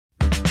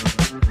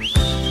All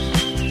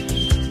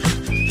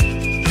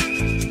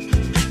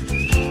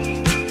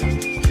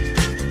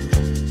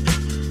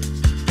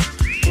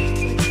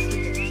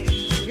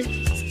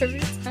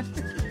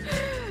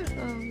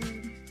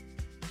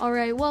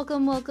right,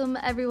 welcome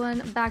everyone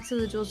back to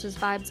the Jules Just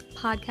Vibes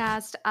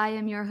podcast. I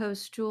am your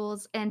host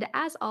Jules, and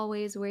as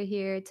always, we're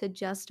here to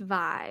just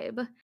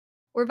vibe.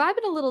 We're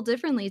vibing a little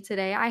differently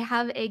today. I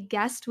have a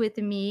guest with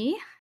me.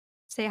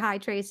 Say hi,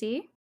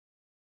 Tracy.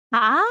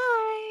 Hi.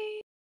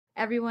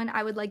 Everyone,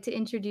 I would like to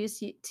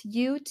introduce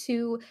you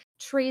to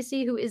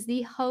Tracy, who is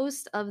the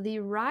host of the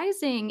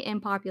Rising in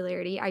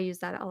Popularity. I use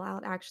that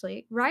aloud,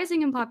 actually.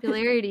 Rising in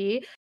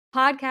Popularity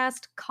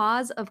podcast,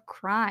 Cause of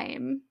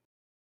Crime.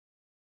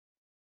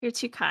 You're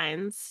too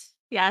kind.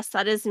 Yes,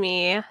 that is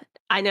me.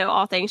 I know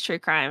all things true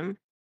crime.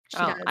 She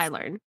does. I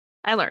learn.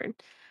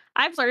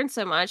 I've learned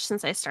so much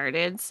since I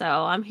started, so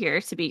I'm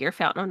here to be your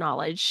fountain of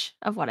knowledge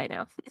of what I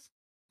know.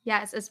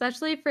 Yes,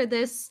 especially for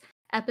this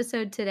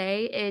episode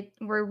today,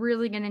 we're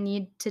really going to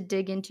need to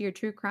dig into your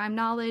true crime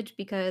knowledge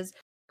because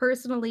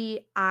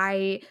personally,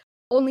 I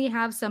only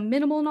have some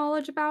minimal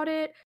knowledge about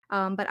it.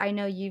 But I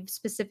know you've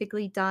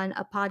specifically done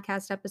a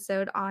podcast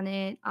episode on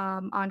it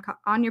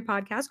on your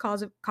podcast,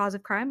 Cause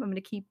of Crime. I'm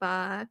gonna keep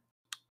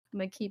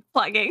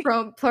Plugging.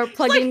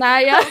 Plugging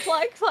that. Yeah.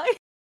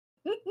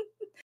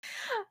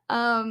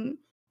 Plug.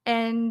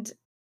 And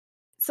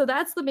so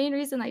that's the main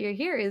reason that you're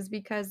here, is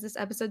because this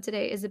episode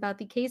today is about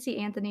the Casey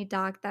Anthony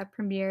doc that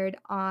premiered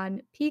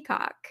on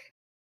Peacock.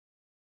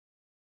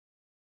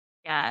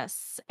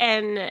 Yes,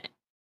 and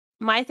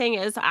my thing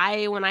is,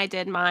 when I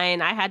did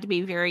mine, I had to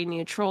be very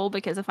neutral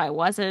because if I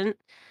wasn't,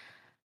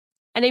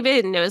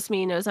 anybody that knows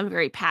me knows I'm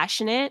very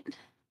passionate,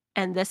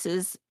 and this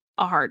is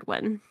a hard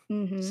one.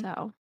 Mm-hmm.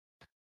 So,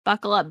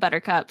 buckle up,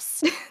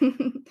 buttercups.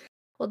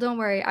 Well, don't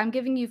worry. I'm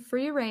giving you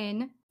free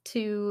reign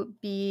to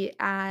be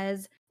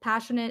as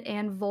passionate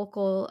and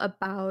vocal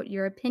about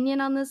your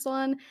opinion on this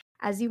one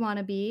as you want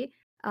to be,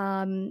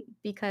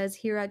 because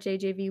here at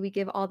JJV, we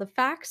give all the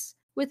facts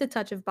with a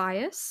touch of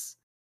bias.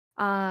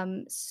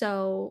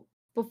 So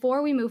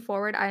before we move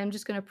forward, I am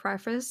just going to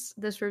preface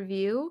this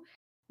review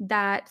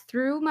that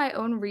through my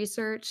own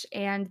research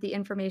and the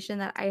information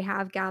that I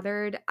have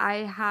gathered, I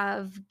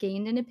have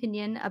gained an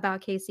opinion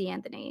about Casey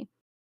Anthony.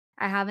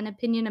 I have an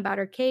opinion about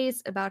her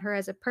case, about her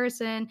as a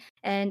person,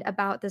 and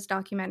about this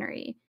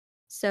documentary.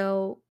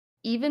 So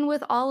even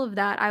with all of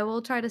that, I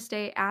will try to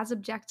stay as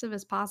objective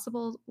as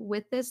possible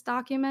with this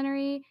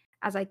documentary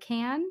as I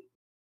can.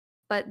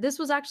 But this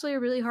was actually a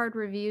really hard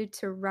review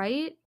to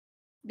write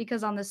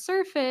because on the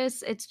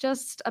surface, it's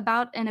just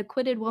about an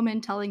acquitted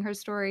woman telling her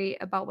story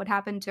about what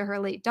happened to her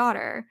late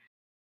daughter.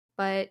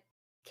 But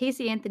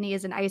Casey Anthony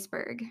is an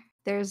iceberg.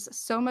 There's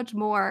so much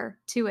more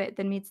to it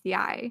than meets the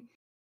eye.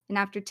 And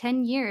after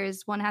 10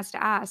 years, one has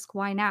to ask,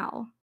 why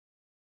now?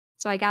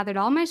 So I gathered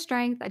all my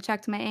strength. I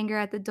checked my anger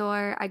at the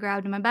door. I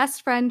grabbed my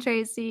best friend,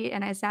 Tracy,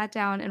 and I sat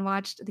down and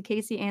watched the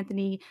Casey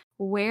Anthony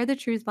Where the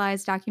Truth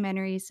Lies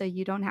documentary so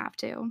you don't have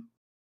to.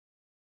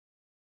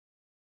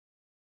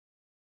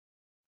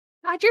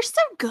 God, you're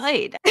so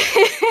good.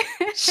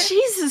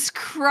 Jesus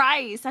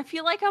Christ. I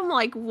feel like I'm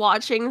like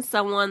watching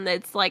someone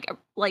that's like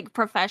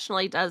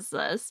professionally does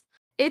this.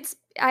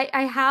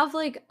 I have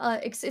like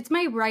it's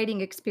my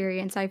writing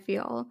experience, I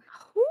feel.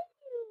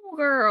 Ooh,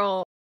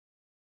 girl.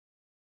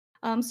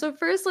 So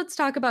first let's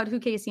talk about who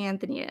Casey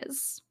Anthony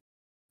is.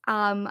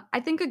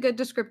 I think a good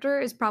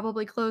descriptor is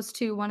probably close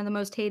to one of the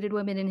most hated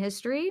women in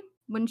history.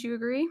 Wouldn't you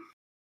agree?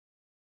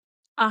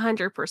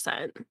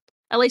 100%.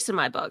 At least in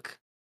my book.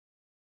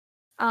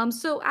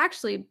 So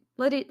actually,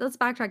 let's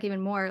backtrack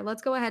even more.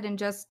 Let's go ahead and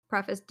just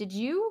preface. Did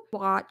you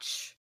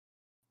watch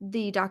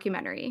the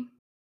documentary?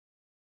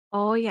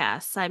 Oh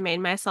yes, I made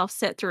myself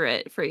sit through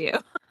it for you.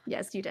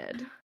 Yes, you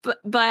did. But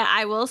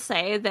I will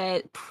say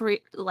that prior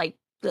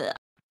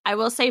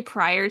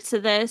to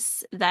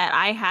this that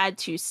I had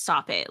to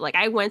stop it. Like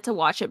I went to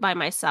watch it by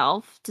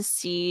myself to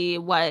see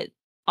what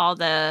all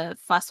the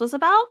fuss was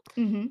about.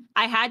 Mm-hmm.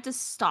 I had to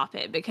stop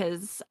it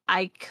because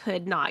I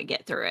could not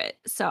get through it.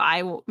 So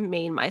I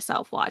made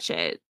myself watch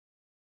it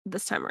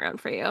this time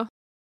around for you.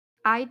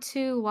 I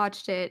too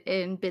watched it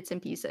in bits and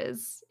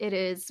pieces. It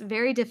is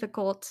very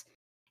difficult,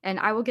 and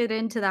I will get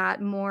into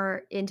that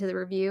more into the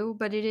review,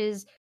 but it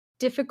is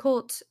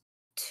difficult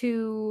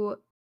to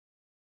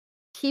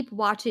keep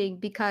watching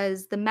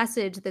because the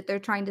message that they're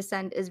trying to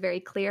send is very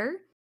clear,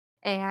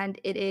 and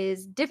it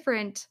is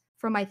different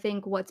from, I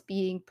think, what's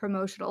being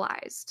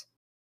promotionalized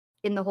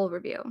in the whole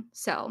review.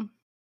 So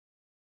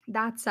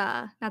that's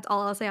all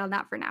I'll say on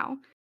that for now.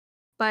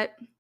 But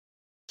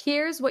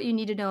here's what you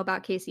need to know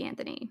about Casey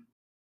Anthony.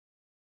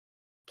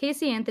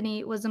 Casey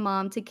Anthony was a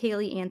mom to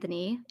Caylee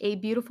Anthony, a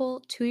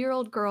beautiful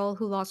 2-year-old girl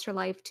who lost her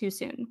life too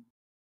soon.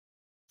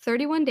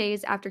 31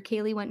 days after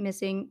Caylee went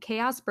missing,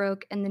 chaos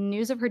broke and the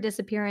news of her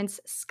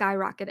disappearance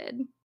skyrocketed.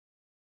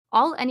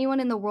 All anyone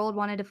in the world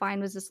wanted to find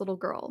was this little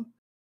girl.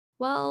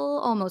 Well,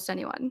 almost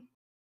anyone.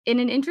 In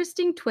an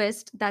interesting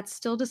twist that's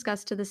still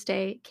discussed to this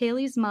day,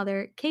 Caylee's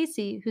mother,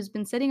 Casey, who's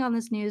been sitting on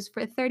this news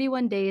for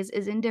 31 days,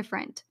 is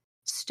indifferent.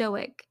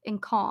 stoic,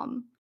 and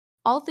calm.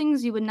 All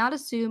things you would not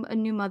assume a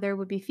new mother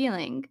would be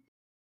feeling.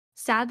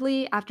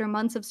 Sadly, after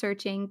months of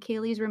searching,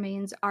 Kaylee's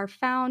remains are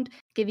found,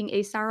 giving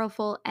a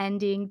sorrowful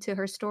ending to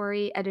her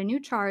story and a new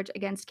charge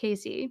against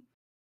Casey.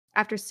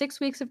 After 6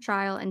 weeks of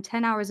trial and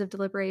 10 hours of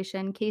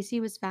deliberation,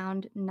 Casey was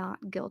found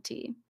not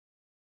guilty.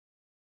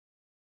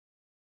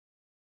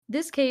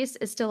 This case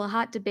is still a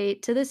hot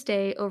debate to this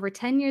day, over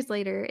 10 years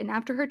later, and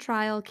after her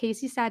trial,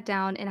 Casey sat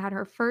down and had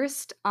her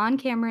first on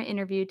camera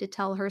interview to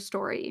tell her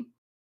story.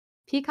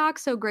 Peacock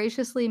so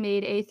graciously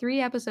made a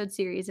 3-episode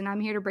series, and I'm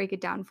here to break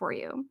it down for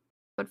you.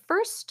 But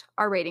first,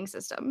 our rating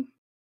system.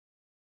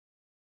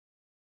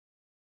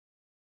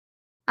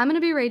 I'm going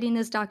to be rating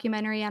this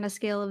documentary on a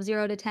scale of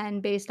 0 to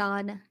 10 based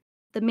on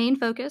the main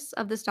focus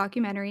of this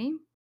documentary,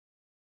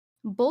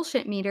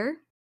 bullshit meter,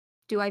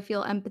 do I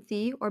feel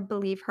empathy or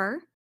believe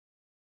her,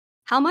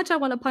 how much I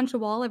want to punch a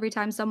wall every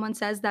time someone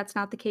says that's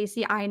not the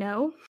Casey I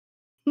know,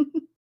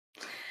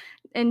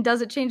 and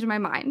does it change my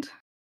mind?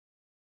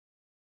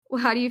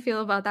 Well, how do you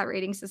feel about that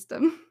rating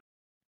system?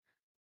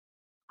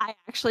 I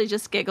actually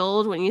just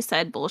giggled when you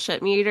said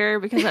bullshit meter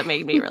because that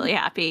made me really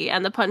happy.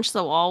 And the punch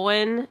the wall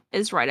one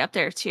is right up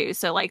there too.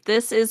 So like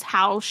this is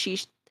how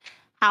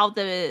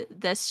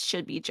this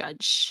should be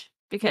judged,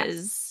 because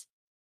Yes.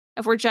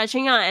 if we're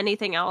judging on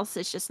anything else,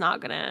 it's just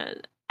not gonna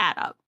add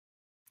up.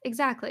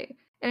 Exactly.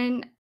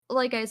 And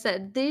like I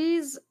said,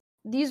 these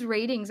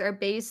ratings are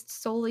based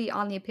solely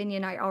on the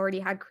opinion I already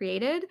had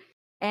created.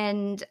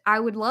 And I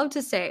would love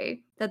to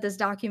say that this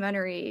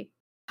documentary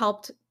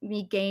helped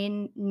me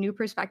gain new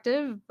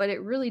perspective, but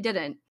it really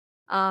didn't.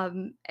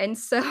 And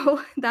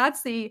so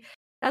that's the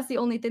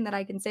only thing that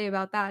I can say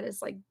about that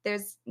is like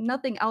there's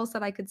nothing else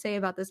that I could say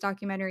about this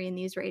documentary and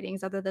these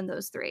ratings other than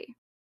those three.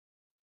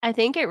 I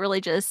think it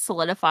really just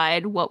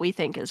solidified what we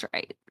think is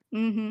right.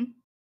 Mm-hmm.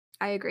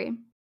 I agree.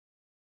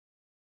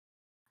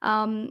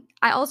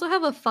 I also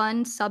have a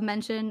fun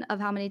sub-mention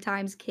of how many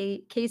times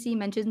Casey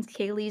mentions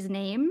Kaylee's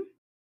name.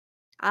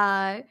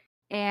 Uh,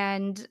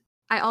 and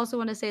I also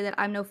want to say that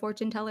I'm no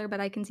fortune teller, but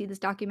I can see this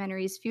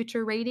documentary's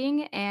future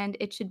rating, and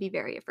it should be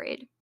very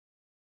afraid.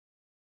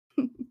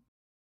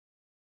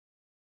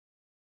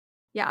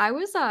 Yeah, I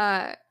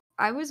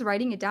was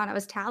writing it down. I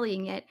was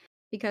tallying it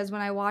because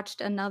when I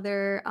watched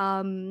another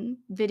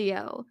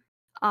video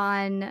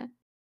on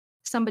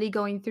somebody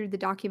going through the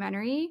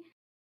documentary,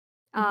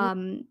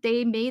 Mhm.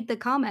 they made the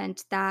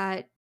comment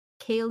that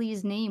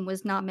Kaylee's name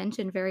was not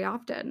mentioned very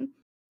often.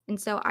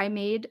 And so I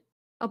made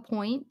a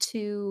point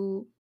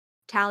to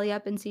tally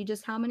up and see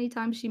just how many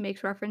times she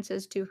makes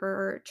references to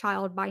her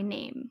child by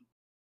name.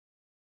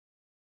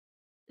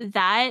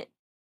 That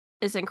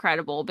is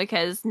incredible,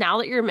 because now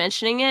that you're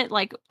mentioning it,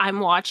 like I'm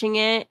watching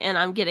it and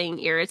I'm getting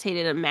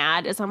irritated and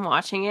mad as I'm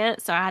watching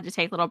it. So I had to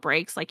take little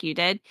breaks like you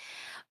did.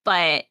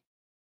 But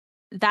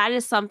that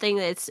is something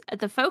that's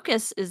the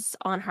focus is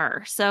on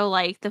her. So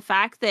like the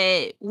fact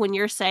that when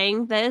you're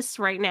saying this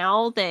right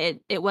now that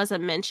it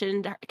wasn't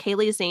mentioned,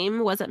 Kaylee's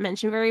name wasn't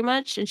mentioned very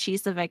much and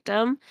she's the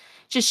victim,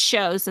 just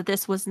shows that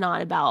this was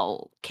not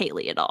about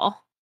Kaylee at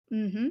all.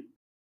 Mhm.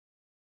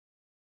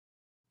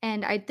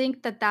 And I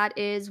think that that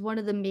is one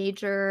of the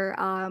major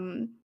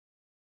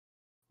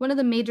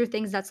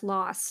things that's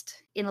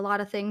lost in a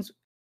lot of things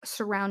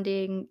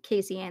surrounding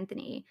Casey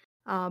Anthony.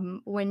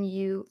 When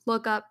you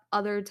look up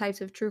other types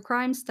of true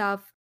crime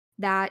stuff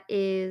that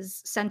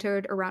is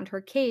centered around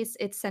her case,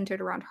 it's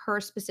centered around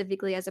her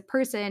specifically as a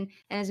person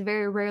and is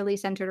very rarely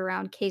centered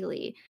around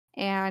Kaylee.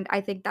 And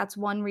I think that's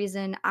one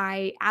reason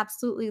I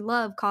absolutely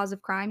love Cause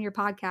of Crime, your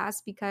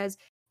podcast, because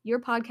your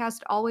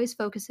podcast always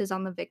focuses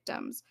on the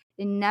victims.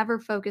 It never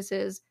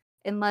focuses,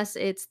 unless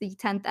it's the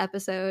 10th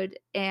episode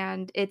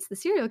and it's the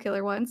serial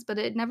killer ones, but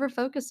it never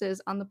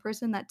focuses on the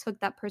person that took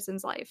that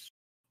person's life.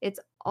 It's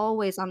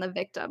always on the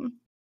victim.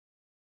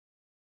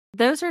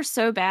 Those are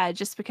so bad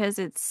just because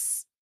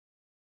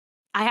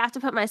I have to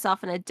put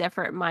myself in a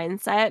different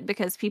mindset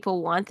because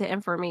people want the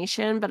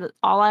information, but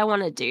all I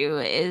want to do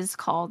is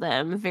call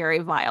them very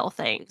vile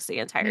things the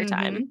entire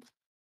time. Mhm.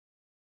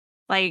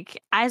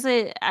 Like, as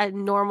a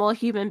normal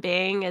human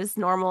being, as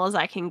normal as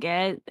I can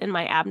get in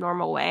my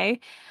abnormal way,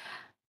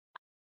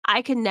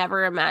 I can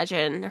never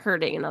imagine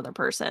hurting another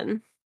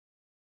person.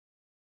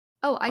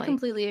 Oh, I Like,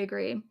 completely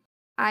agree.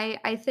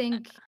 I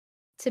think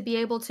to be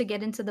able to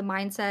get into the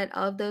mindset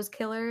of those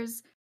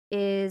killers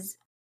is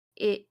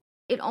it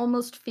it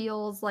almost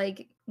feels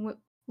like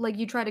like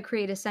you try to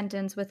create a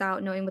sentence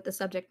without knowing what the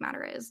subject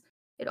matter is.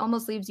 It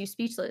almost leaves you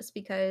speechless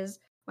because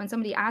when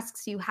somebody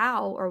asks you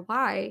how or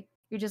why,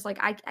 you're just like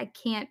I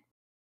can't,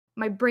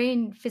 my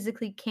brain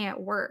physically can't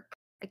work.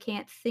 I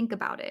can't think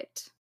about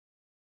it.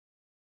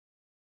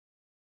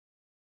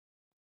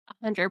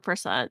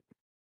 100%.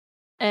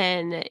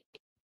 And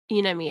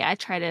you know me, I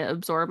try to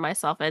absorb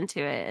myself into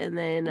it, and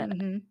then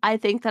Mhm. I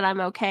think that I'm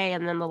okay,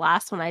 and then the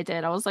last one I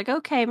did, I was like,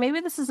 "Okay, maybe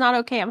this is not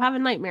okay. I'm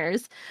having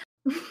nightmares."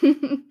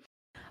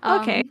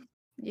 Okay.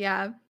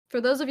 Yeah.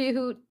 For those of you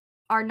who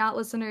are not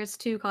listeners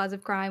to Cause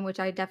of Crime, which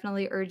I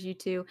definitely urge you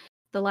to,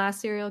 The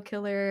last serial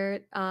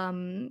killer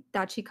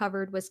that she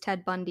covered was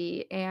Ted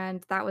Bundy,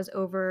 and that was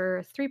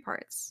over 3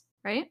 parts,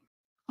 right? It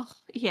Oh,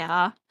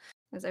 yeah.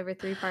 was over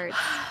 3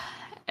 parts.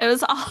 It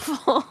was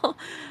awful.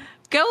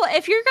 Go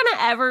if you're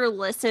gonna ever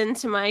listen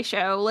to my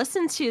show,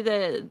 listen to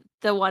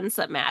the ones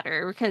that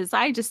matter because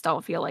I just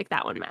don't feel like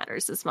that one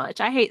matters as much.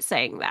 I hate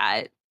saying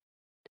that.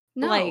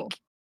 No, Like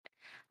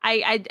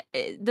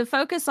the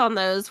focus on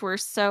those were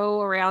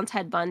so around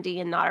Ted Bundy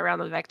and not around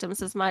the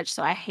victims as much,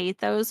 so I hate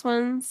those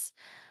ones.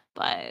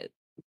 But,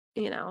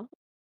 you know,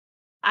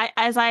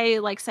 as I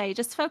like say,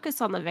 just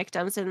focus on the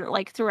victims and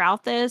like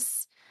throughout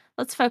this,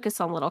 let's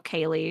focus on little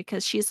Kaylee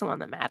because she's the one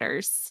that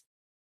matters.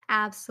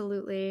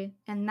 absolutely,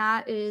 and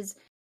that is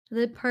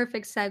the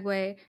perfect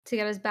segue to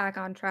get us back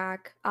on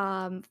track,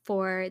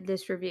 for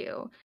this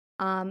review.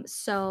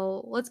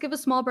 So let's give a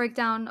small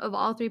breakdown of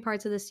all 3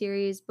 parts of the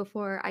series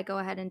before I go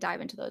ahead and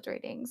dive into those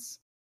ratings.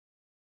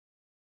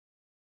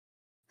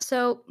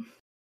 So,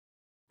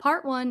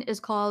 part 1 is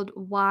called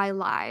Why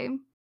Lie?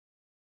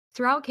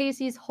 Throughout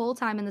Casey's whole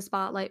time in the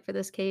spotlight for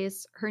this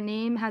case, her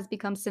name has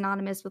become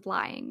synonymous with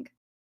lying.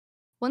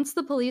 Once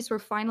the police were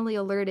finally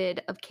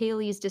alerted of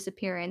Kaylee's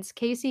disappearance,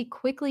 Casey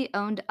quickly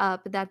owned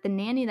up that the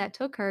nanny that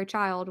took her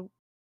child,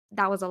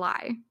 that was a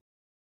lie.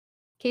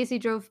 Casey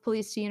drove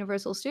police to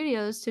Universal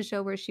Studios to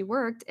show where she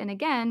worked and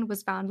again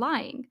was found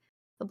lying.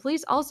 The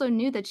police also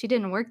knew that she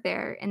didn't work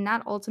there, and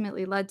that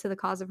ultimately led to the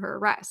cause of her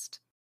arrest.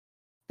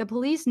 The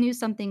police knew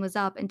something was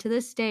up, and to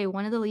this day,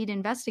 one of the lead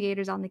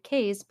investigators on the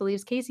case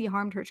believes Casey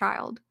harmed her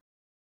child.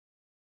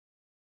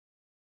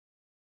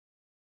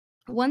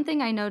 One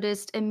thing I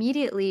noticed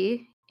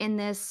immediately in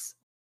this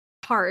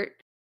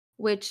part,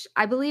 which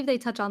I believe they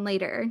touch on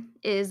later,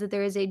 is that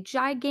there is a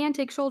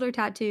gigantic shoulder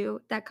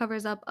tattoo that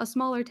covers up a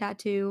smaller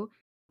tattoo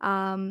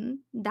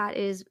that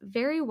is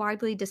very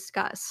widely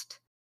discussed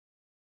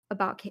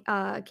about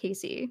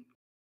Casey.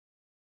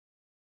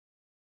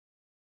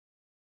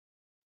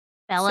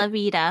 So, Bella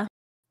Vita.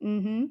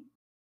 hmm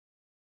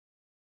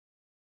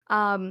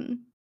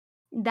um,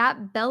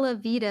 that Bella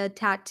Vita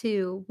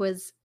tattoo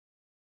was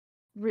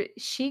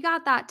she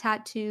got that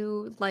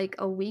tattoo like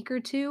a week or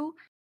two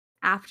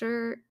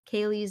after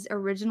Kaylee's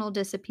original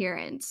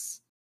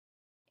disappearance,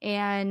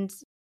 and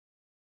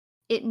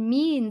it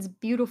means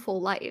beautiful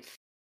life.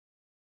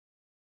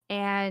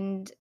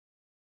 And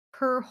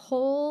her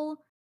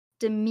whole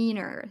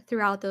demeanor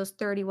throughout those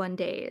 31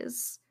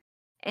 days,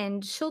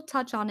 and she'll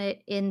touch on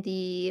it in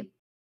the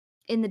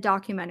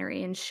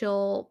documentary, and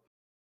she'll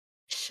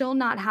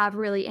not have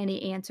really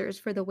any answers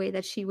for the way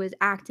that she was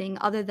acting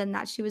other than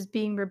that she was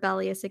being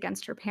rebellious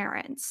against her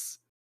parents.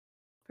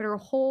 But her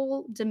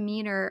whole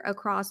demeanor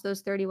across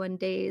those 31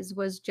 days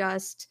was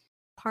just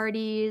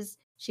parties.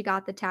 She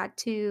got the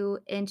tattoo,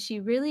 and she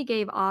really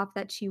gave off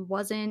that she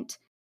wasn't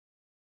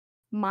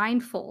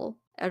mindful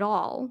at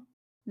all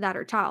that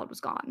her child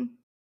was gone.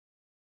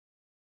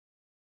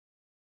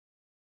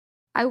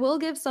 I will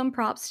give some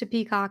props to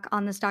Peacock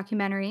on this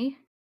documentary.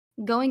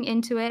 Going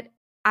into it,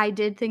 I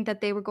did think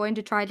that they were going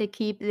to try to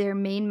keep their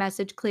main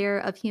message clear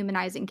of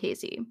humanizing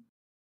Casey.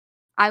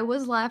 I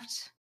was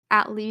left,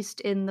 at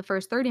least in the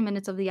first 30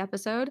 minutes of the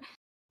episode,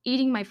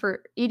 eating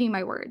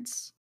my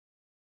words.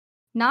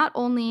 Not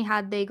only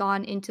had they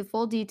gone into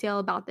full detail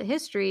about the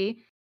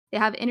history, they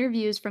have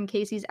interviews from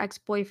Casey's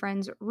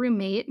ex-boyfriend's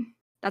roommate,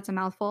 that's a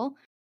mouthful,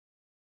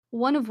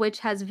 one of which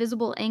has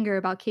visible anger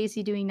about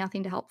Casey doing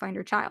nothing to help find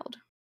her child.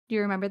 Do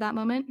you remember that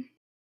moment?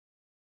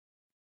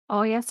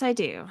 Oh, yes, I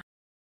do.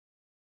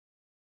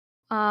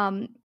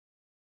 Um,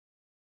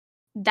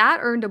 that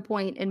earned a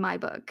point in my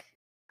book.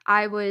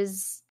 I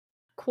was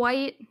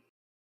quite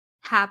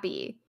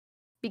happy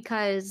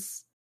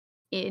because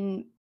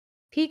in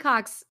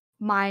Peacock's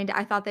mind,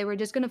 I thought they were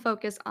just going to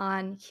focus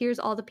on here's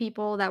all the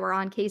people that were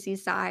on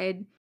Casey's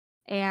side,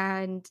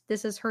 and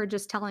this is her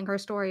just telling her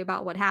story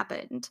about what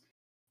happened.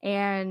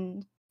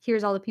 And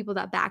here's all the people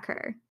that back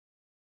her.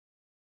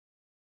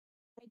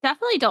 I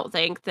definitely don't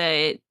think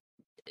that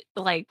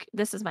like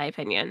this is my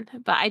opinion,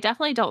 but I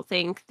definitely don't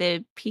think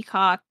the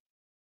Peacock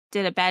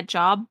did a bad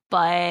job,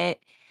 but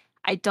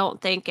I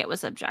don't think it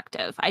was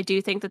objective. I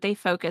do think that they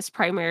focused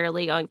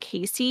primarily on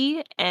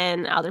Casey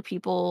and other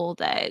people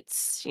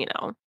that's,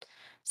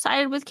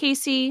 sided with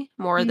Casey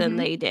more than Mhm.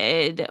 they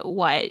did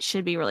what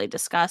should be really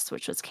discussed,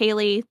 which was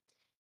Kaylee.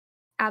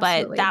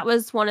 But Absolutely. that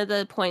was one of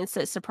the points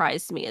that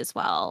surprised me as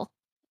well.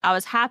 I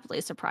was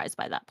happily surprised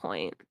by that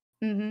point.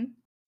 Mhm.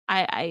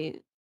 I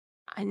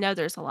I know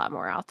there's a lot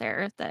more out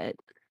there that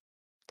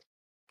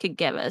could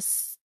give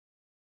us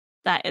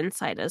that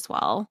insight as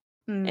well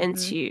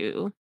Mhm.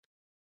 into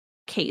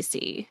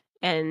Casey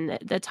and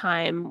the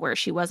time where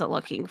she wasn't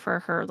looking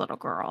for her little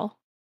girl.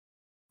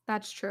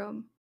 That's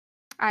true.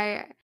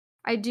 I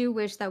I do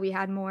wish that we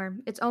had more.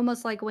 It's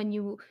almost like when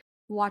you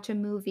watch a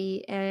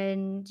movie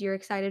and you're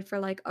excited for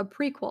like a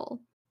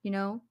prequel, you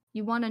know?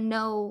 You want to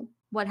know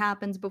what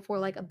happens before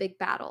like a big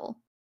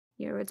battle.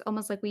 It's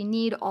almost like we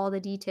need all the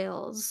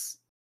details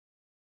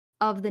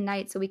of the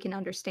night so we can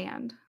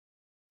understand.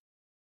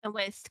 And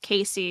with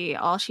Casey,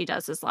 all she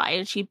does is lie,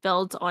 and she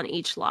builds on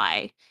each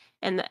lie.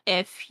 And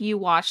if you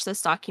watch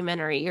this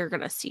documentary, you're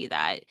going to see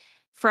that.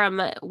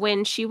 From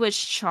when she was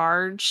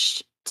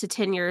charged to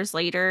 10 years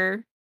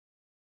later,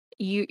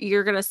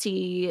 you're going to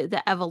see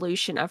the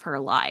evolution of her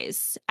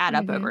lies add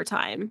up Mm-hmm. over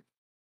time.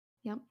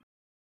 Yep.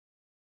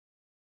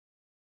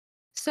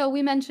 So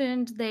we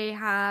mentioned they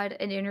had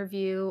an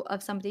interview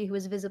of somebody who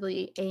was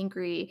visibly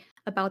angry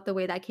about the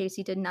way that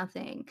Casey did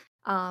nothing.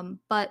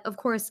 But of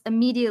course,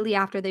 immediately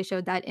after they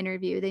showed that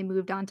interview, they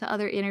moved on to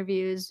other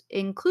interviews,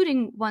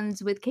 including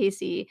ones with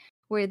Casey,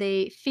 where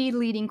they feed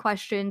leading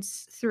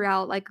questions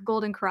throughout like a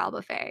Golden Corral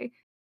buffet.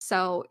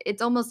 So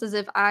it's almost as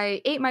if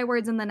I ate my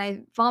words and then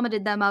I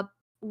vomited them up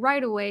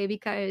right away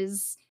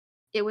because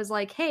it was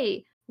like,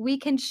 hey, we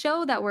can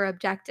show that we're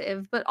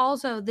objective, but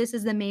also this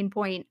is the main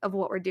point of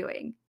what we're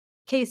doing.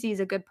 Casey's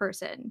a good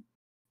person.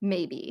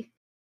 Maybe.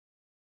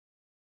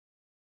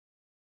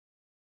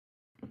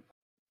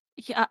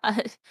 Yeah.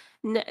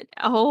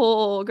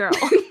 Oh, girl.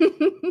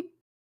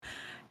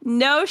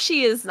 No,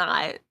 she is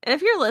not. And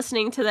if you're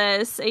listening to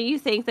this and you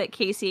think that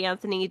Casey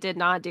Anthony did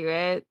not do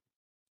it,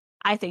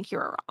 I think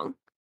you're wrong.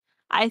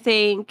 I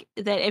think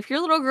that if your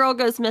little girl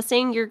goes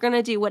missing, you're going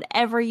to do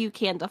whatever you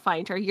can to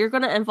find her. You're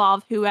going to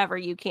involve whoever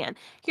you can.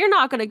 You're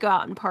not going to go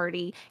out and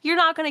party. You're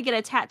not going to get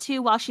a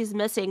tattoo while she's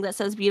missing that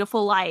says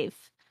beautiful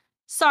life.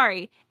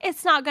 Sorry,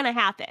 it's not going to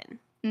happen.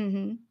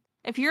 Mm-hmm.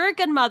 If you're a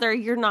good mother,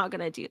 you're not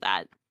going to do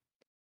that.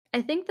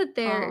 I think that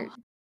Oh.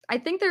 I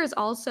think there's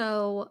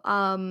also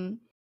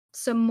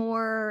some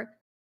more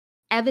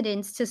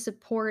evidence to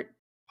support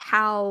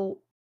how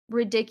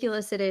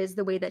ridiculous it is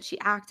the way that she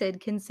acted,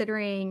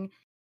 considering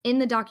in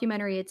the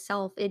documentary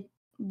itself, it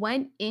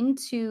went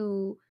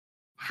into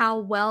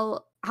how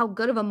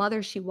good of a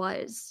mother she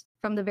was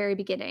from the very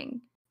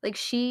beginning. Like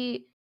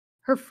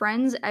her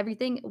friends,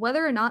 everything,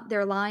 whether or not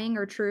they're lying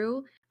or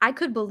true, I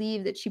could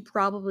believe that she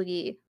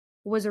probably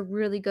was a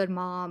really good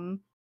mom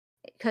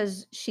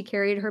because she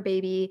carried her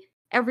baby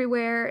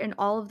everywhere and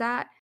all of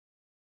that.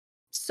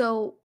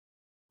 So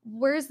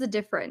where's the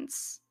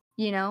difference?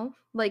 You know?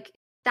 Like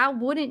that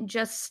wouldn't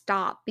just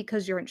stop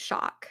because you're in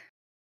shock.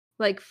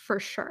 Like for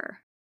sure.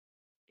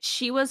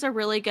 She was a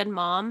really good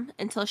mom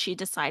until she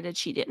decided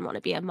she didn't want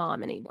to be a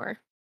mom anymore.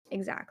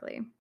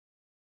 Exactly.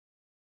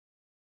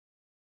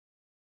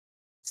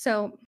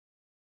 So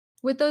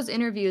with those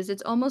interviews,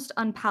 it's almost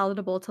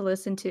unpalatable to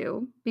listen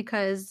to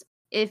because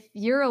if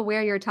you're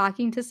aware you're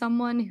talking to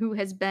someone who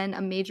has been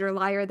a major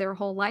liar their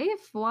whole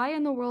life, why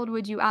in the world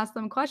would you ask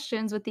them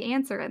questions with the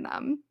answer in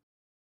them?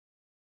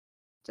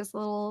 Just a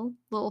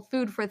little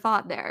food for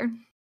thought there.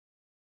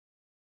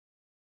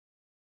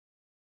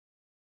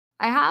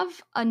 I have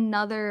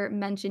another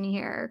mention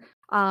here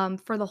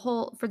for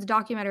the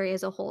documentary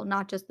as a whole,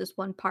 not just this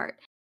one part.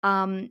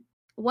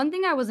 One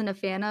thing I wasn't a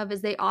fan of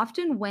is they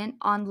often went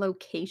on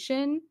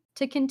location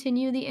to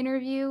continue the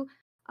interview,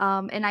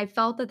 and I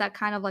felt that that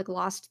kind of like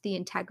lost the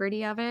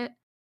integrity of it.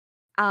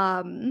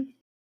 Um,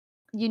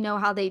 you know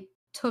how they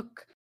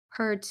took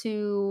her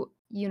to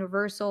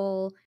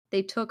Universal,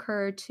 they took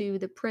her to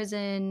the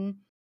prison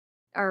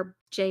or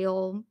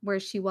jail where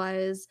she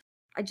was.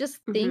 I just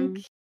think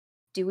Mm-hmm.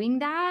 doing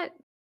that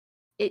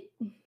it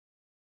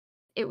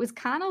it was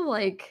kind of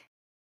like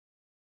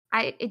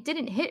it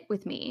didn't hit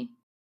with me,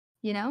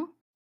 you know?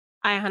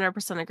 I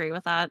 100% agree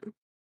with that.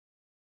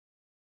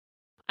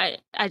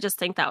 I just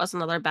think that was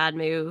another bad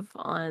move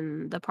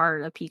on the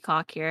part of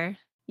Peacock here.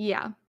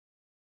 Yeah.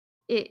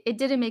 It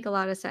didn't make a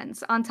lot of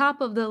sense. On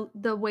top of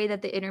the way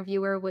that the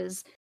interviewer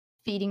was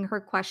feeding her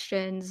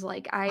questions,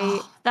 like I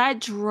Oh, that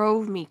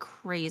drove me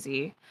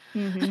crazy.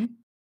 mhm.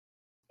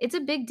 It's a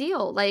big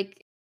deal.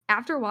 Like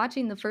after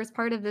watching the first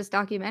part of this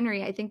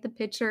documentary, I think the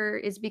picture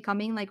is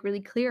becoming like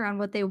really clear on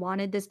what they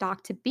wanted this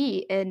doc to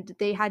be, and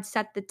they had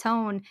set the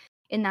tone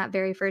in that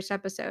very first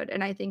episode,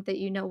 and I think that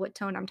you know what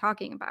tone I'm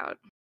talking about.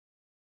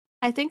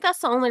 I think that's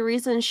the only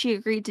reason she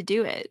agreed to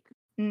do it,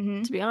 to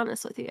Mhm. be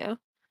honest with you.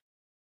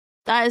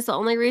 That is the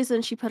only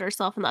reason she put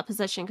herself in that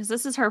position because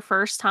this is her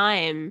first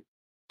time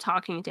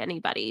talking to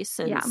anybody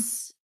Yeah.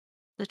 since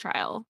the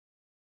trial.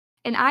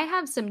 And I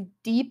have some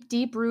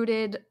deep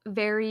rooted,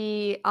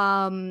 very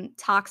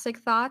toxic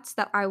thoughts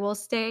that I will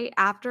stay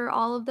after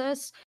all of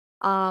this.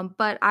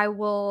 But I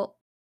will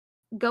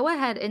go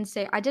ahead and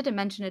say I didn't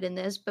mention it in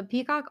this, but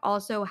Peacock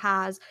also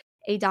has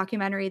a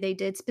documentary they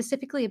did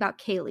specifically about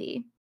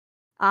Kaylee.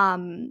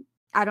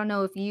 I don't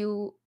know if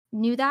you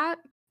knew that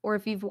or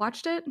if you've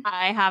watched it.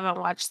 I haven't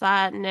watched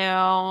that.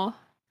 No.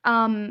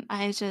 Um,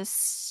 I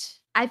just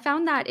I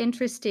found that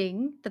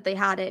interesting that they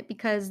had it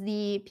because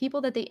the people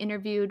that they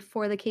interviewed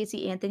for the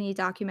Casey Anthony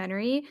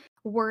documentary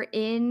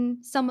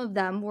some of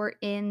them were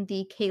in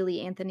the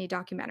Kaylee Anthony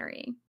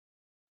documentary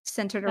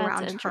centered that's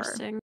around her.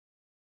 interesting.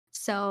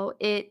 So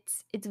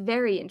it's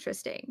very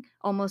interesting,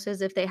 almost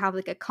as if they have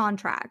like a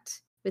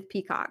contract with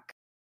Peacock.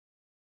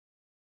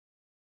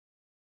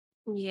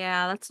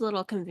 Yeah, that's a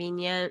little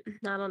convenient.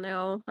 I don't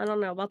know. I don't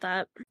know about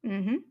that.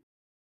 Mhm.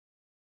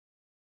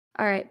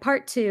 All right,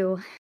 part 2.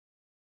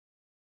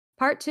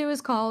 Part 2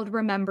 is called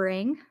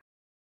Remembering.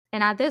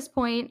 And at this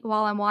point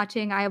while I'm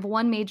watching, I have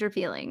one major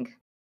feeling.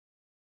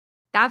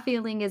 That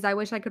feeling is I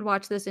wish I could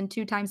watch this in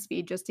 2 times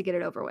speed just to get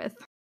it over with.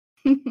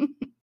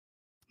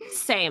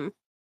 Same.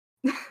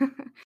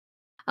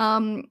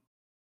 Um,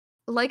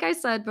 like I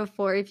said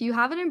before, if you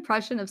have an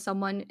impression of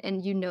someone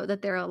and you know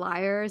that they're a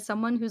liar,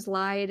 someone who's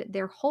lied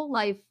their whole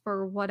life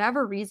for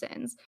whatever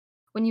reasons,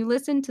 when you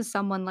listen to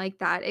someone like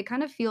that, it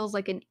kind of feels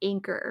like an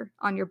anchor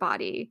on your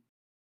body,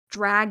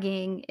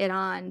 dragging it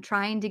on,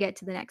 trying to get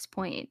to the next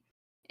point.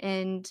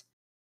 And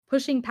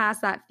pushing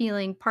past that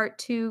feeling, part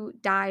 2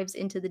 dives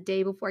into the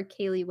day before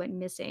Kaylee went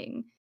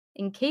missing.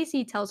 And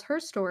Casey tells her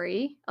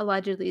story,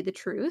 allegedly the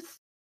truth.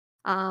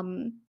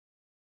 Um,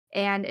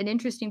 and an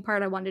interesting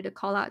part I wanted to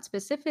call out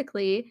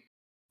specifically,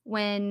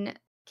 when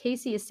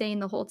Casey is saying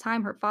the whole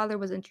time her father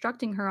was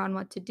instructing her on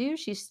what to do,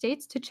 she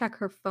states to check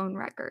her phone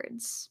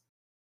records.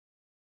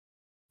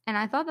 And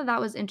I thought that that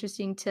was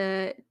interesting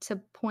to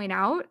point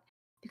out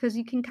because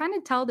you can kind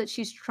of tell that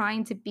she's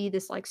trying to be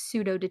this like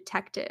pseudo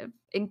detective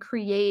and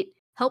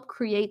help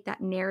create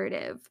that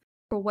narrative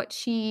for what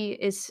she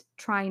is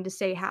trying to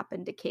say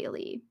happened to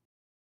Kaylee.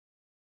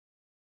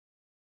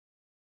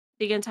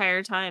 The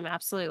entire time,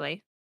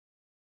 absolutely.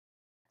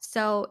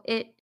 So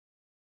it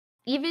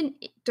even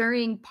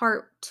during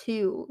part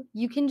 2,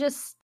 you can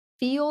just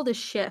feel the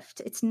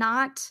shift. It's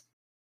not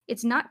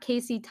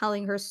Casey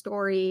telling her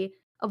story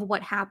of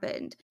what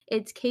happened.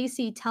 It's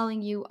Casey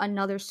telling you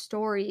another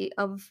story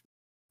of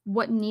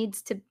what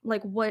needs to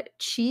like, what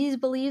she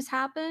believes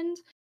happened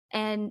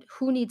and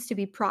who needs to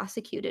be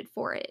prosecuted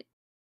for it.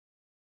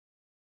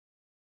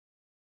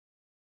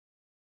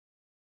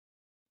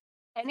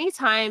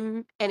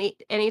 Anytime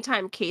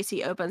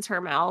Casey opens her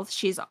mouth,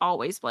 she's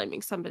always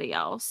blaming somebody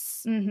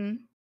else. Mhm.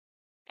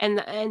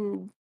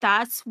 And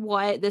that's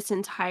what this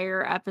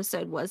entire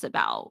episode was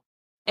about.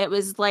 It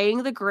was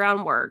laying the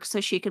groundwork so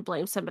she could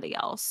blame somebody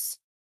else.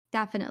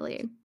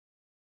 Definitely.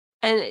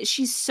 And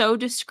she's so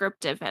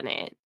descriptive in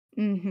it.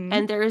 And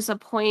Mhm. there's a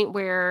point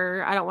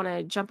where I don't want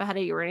to jump ahead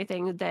of you or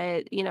anything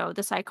that,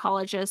 the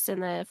psychologists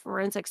and the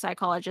forensic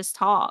psychologists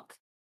talk.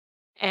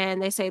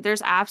 And they say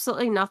there's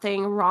absolutely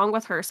nothing wrong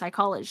with her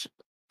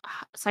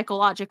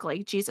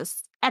psychologically.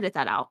 Jesus, edit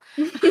that out.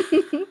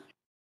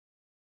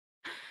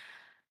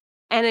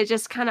 And it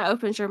just kind of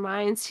opens your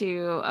mind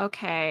to,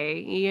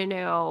 okay,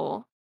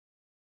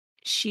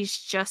 she's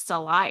just a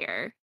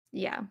liar.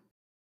 Yeah.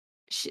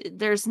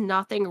 There's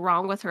nothing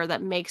wrong with her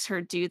that makes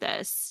her do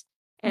this.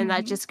 And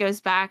that Mhm. just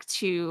goes back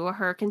to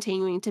her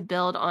continuing to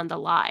build on the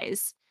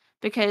lies.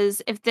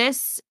 Because if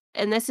this,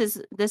 and this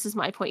is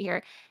my point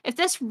here, if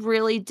this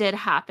really did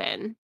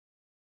happen,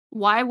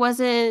 why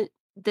wasn't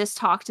this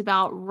talked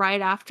about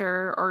right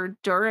after or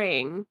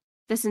during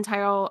this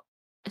entire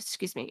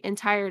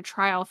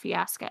trial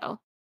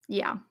fiasco?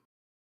 Yeah.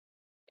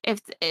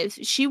 If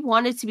she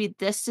wanted to be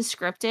this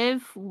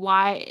descriptive,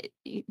 why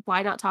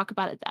not talk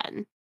about it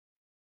then?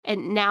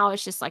 And now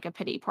it's just like a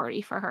pity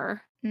party for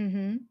her.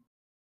 Mhm.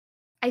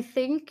 I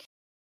think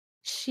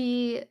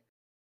she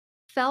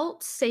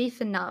felt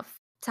safe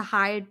enough to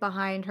hide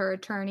behind her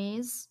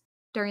attorneys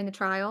during the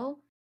trial,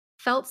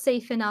 felt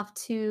safe enough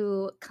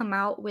to come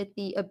out with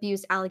the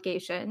abuse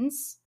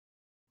allegations,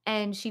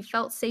 and she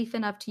felt safe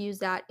enough to use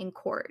that in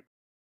court.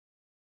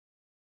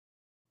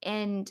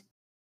 And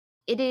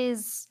it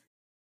is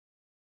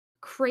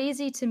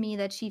crazy to me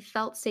that she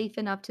felt safe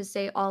enough to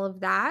say all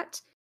of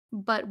that,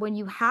 but when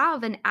you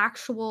have an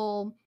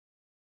actual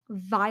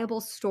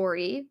viable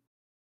story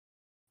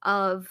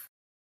of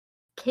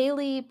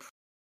Kaylee,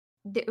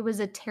 it was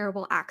a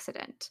terrible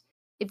accident.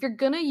 If you're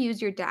gonna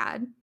use your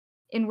dad,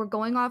 and we're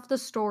going off the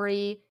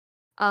story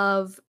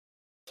of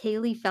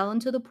Kaylee fell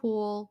into the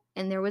pool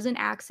and there was an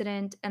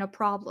accident and a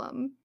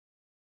problem,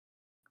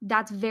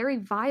 that's very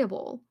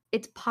viable.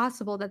 It's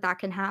possible that that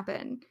can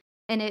happen,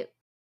 and it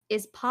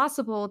is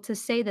possible to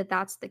say that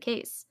that's the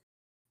case.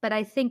 But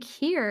I think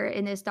here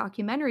in this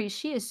documentary,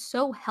 she is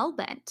so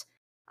hell-bent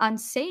on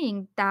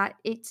saying that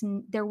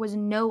there was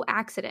no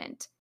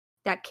accident,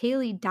 that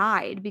Kaylee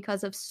died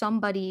because of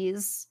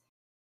somebody's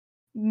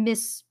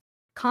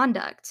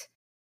misconduct.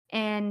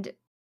 And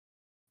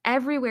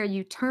everywhere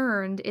you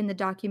turned in the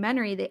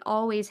documentary, they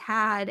always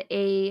had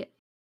a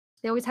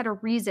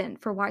reason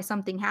for why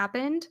something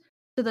happened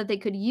so that they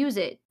could use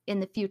it in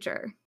the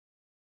future.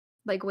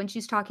 Like when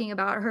she's talking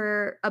about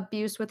her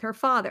abuse with her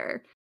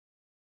father,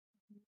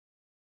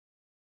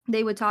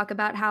 they would talk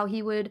about how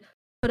he would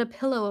put a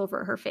pillow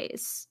over her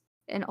face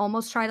and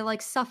almost try to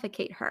like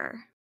suffocate her.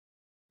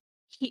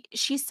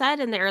 She said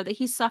in there that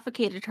he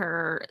suffocated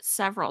her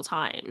several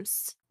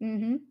times.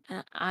 Mhm.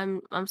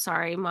 I'm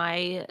sorry,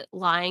 my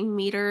lying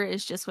meter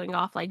is just going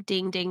off like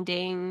ding ding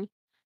ding.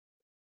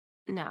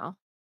 No.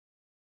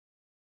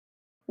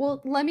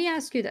 Well, let me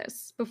ask you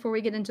this before we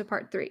get into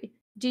part 3.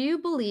 Do you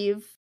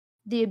believe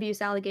the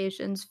abuse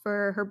allegations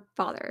for her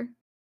father?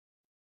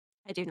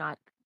 I do not.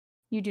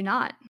 You do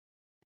not.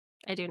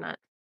 I do not.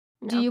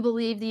 Do No. you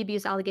believe the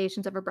abuse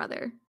allegations of her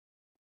brother?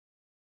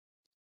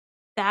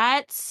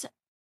 That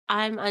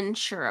I'm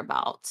unsure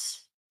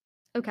about.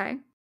 Okay.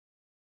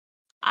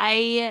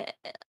 I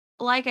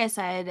like I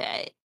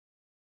said,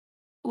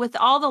 with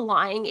all the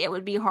lying, it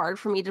would be hard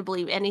for me to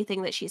believe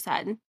anything that she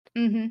said.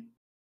 Mhm.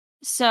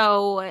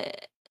 So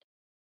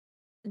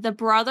the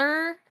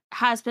brother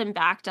has been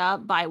backed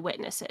up by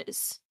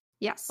witnesses.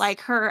 Yes.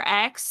 Like her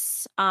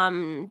ex,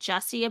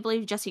 Jesse, I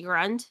believe Jesse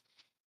Grund,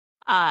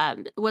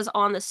 was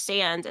on the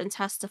stand and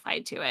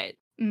testified to it.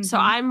 So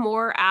Mhm. I'm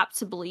more apt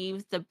to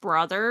believe the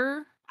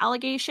brother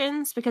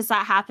allegations because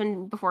that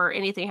happened before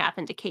anything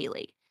happened to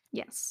Kaylee.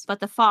 Yes. But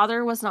the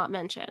father was not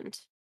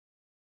mentioned.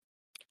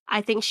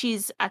 I think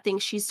she's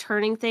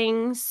turning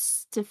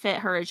things to fit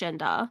her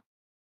agenda.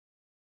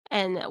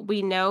 And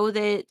we know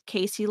that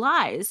Casey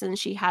lies and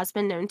she has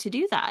been known to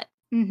do that.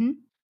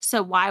 Mhm.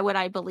 So why would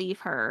I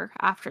believe her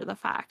after the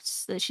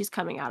fact that she's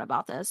coming out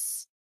about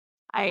this?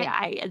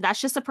 I I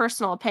that's just a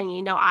personal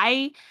opinion.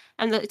 I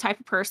am the type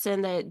of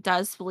person that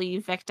does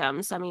believe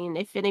victims. I mean,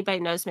 if anybody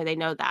knows me, they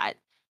know that.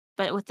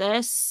 But with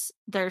this,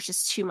 there's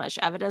just too much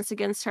evidence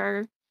against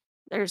her.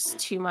 There's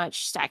too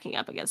much stacking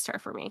up against her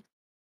for me.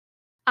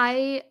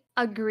 I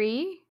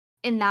agree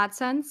in that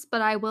sense,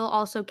 but I will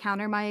also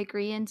counter my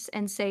agreeance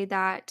and say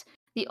that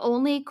the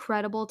only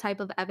credible type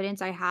of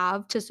evidence I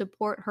have to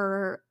support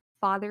her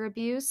father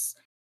abuse,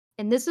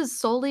 and this is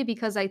solely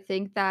because I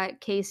think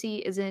that Casey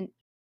isn't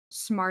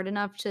smart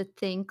enough to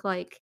think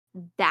like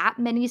that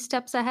many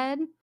steps ahead.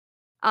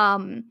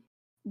 Um,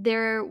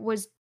 there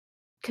was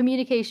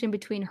communication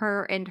between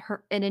her and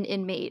an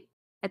inmate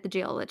at the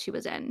jail that she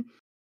was in.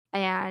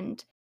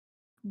 And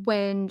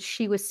when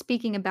she was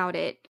speaking about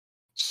it,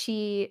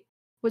 she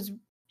was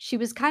she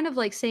was kind of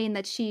like saying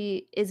that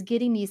she is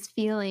getting these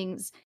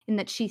feelings and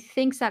that she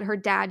thinks that her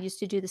dad used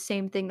to do the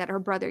same thing that her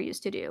brother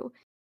used to do.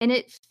 And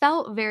it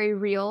felt very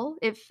real.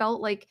 It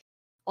felt like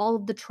all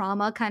of the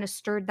trauma kind of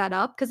stirred that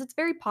up because it's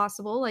very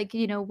possible like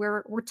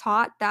we're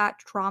taught that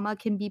trauma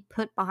can be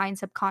put behind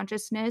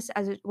subconsciousness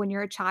when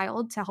you're a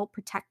child to help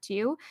protect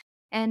you,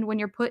 and when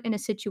you're put in a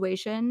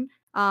situation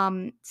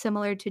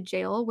similar to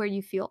jail where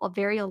you feel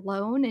very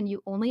alone and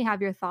you only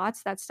have your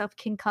thoughts, that stuff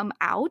can come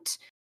out.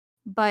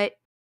 But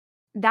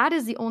that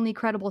is the only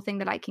credible thing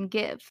that I can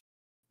give.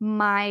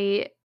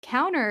 My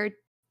counter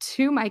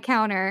to my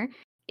counter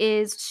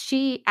is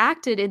she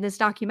acted in this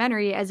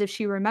documentary as if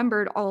she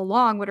remembered all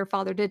along what her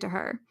father did to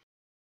her.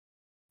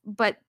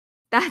 But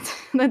that's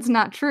that's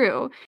not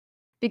true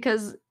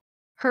because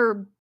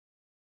her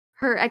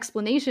her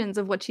explanations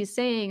of what she's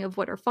saying of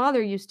what her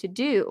father used to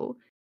do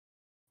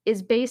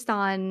is based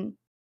on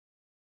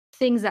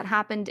things that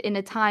happened in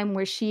a time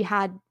where she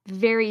had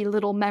very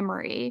little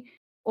memory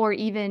or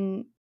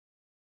even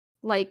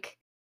like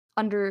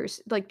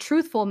like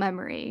truthful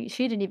memory.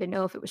 She didn't even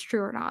know if it was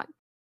true or not.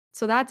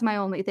 So that's my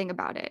only thing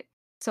about it.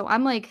 So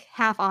I'm like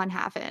half on,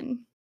 half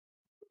in.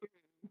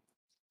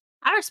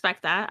 I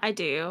respect that. I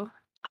do.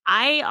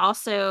 I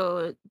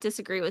also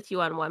disagree with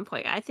you on one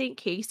point. I think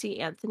Casey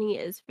Anthony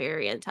is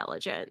very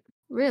intelligent.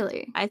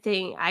 Really? I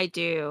think I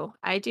do.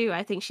 I do.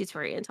 I think she's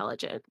very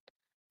intelligent.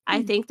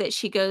 I Hmm. think that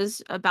she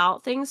goes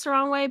about things the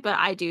wrong way, but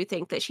I do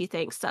think that she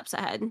thinks steps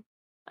ahead.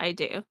 I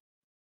do.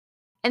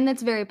 And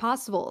that's very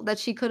possible that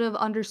she could have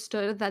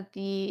understood that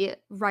the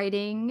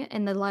writing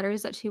and the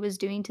letters that she was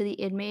doing to the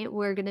inmate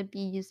were going to be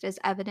used as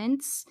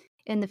evidence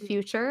in the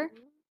future.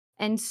 Mhm.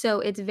 And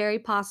so it's very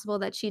possible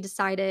that she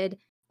decided,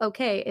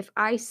 okay, if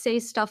I say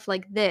stuff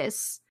like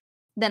this,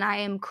 then I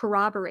am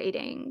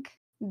corroborating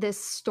this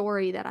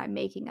story that I'm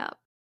making up.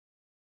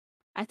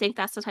 I think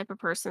that's the type of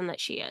person that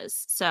she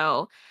is.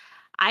 So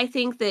I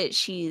think that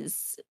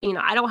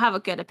I don't have a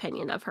good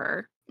opinion of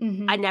her.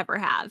 I Mhm. never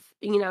have,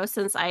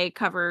 since I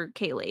covered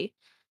Kaylee.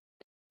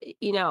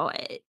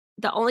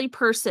 The only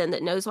person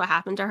that knows what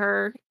happened to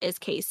her is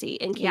Casey,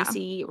 and Yeah.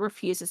 Casey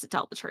refuses to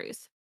tell the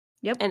truth.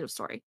 Yep. End of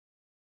story.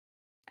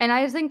 And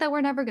I think that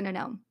we're never gonna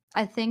know.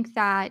 I think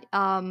that,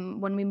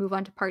 when we move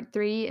on to part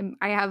 3, and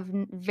I have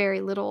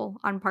very little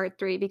on part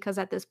 3 because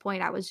at this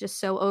point I was just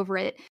so over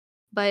it.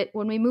 But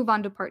when we move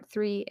on to part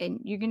 3, and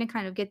you're gonna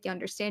kind of get the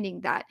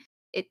understanding that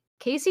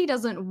Casey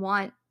doesn't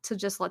want to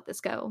just let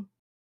this go.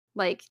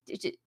 Like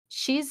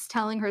she's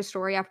telling her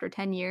story after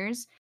 10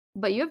 years,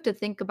 but you have to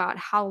think about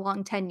how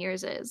long 10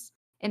 years is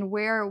and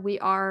where we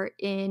are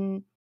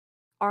in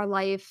our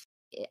life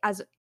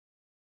as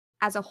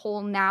a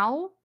whole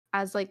now,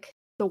 as like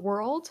the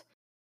world,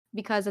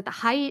 because at the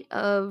height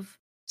of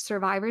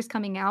survivors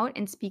coming out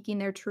and speaking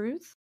their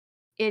truth,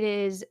 it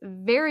is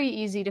very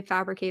easy to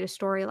fabricate a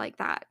story like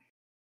that.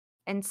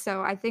 And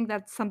so I think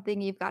that's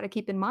something you've got to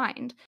keep in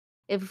mind.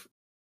 If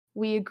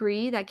we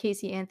agree that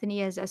Casey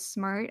Anthony is as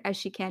smart as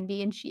she can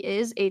be, and she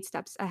is 8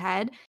 steps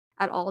ahead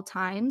at all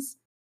times,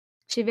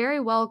 she very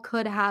well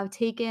could have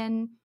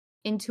taken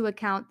into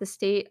account the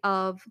state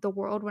of the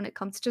world when it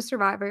comes to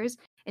survivors,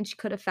 and she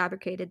could have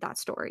fabricated that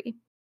story.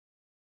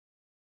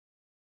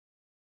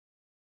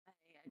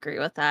 I agree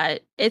with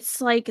that.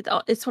 It's like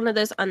it's one of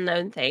those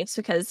unknown things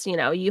because,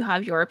 you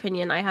have your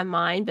opinion, I have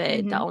mine,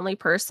 but the Mhm. only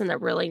person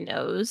that really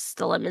knows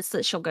the limits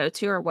that she'll go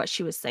to or what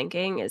she was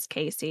thinking is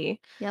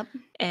Casey. Yep.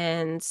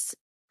 And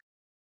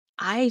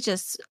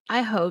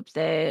I hope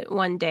that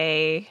one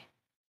day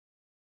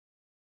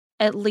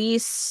at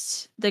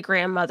least the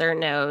grandmother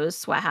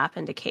knows what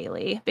happened to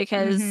Kaylee.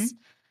 Because Mhm.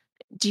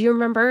 do you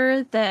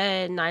remember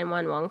the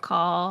 911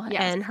 call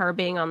Yes. and her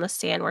being on the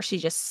stand where she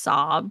just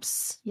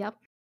sobs? Yep.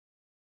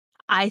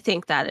 I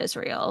think that is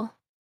real.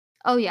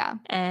 Oh, yeah.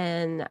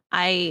 And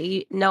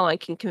no one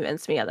can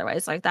convince me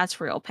otherwise. Like,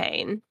 that's real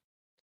pain.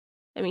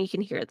 I mean, you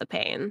can hear the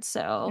pain.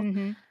 So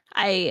Mhm.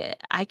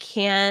 I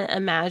can't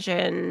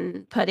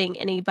imagine putting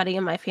anybody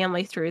in my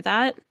family through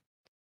that.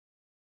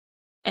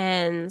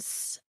 And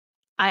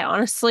I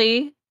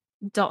honestly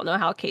don't know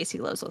how Casey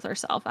lives with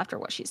herself after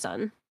what she's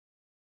done.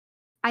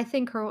 I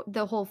think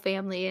the whole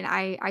family, and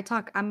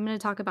I'm gonna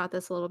talk about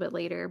this a little bit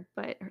later,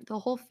 but the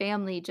whole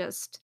family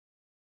just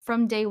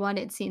from day one,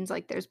 it seems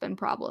like there's been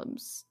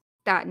problems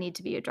that need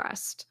to be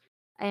addressed.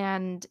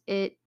 And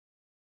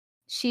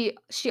she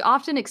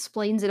often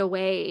explains it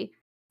away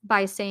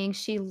by saying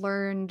she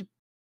learned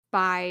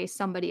by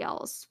somebody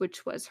else,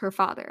 which was her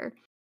father.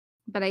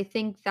 But I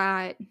think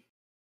that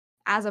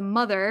as a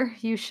mother,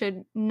 you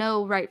should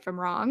know right from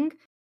wrong.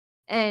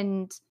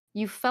 And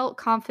you felt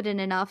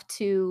confident enough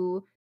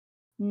to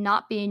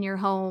not be in your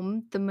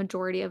home the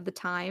majority of the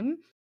time.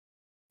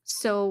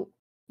 So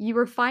you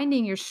were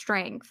finding your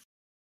strength.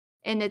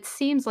 And it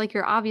seems like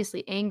you're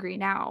obviously angry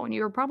now, and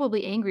you were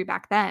probably angry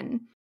back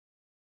then.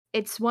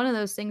 It's one of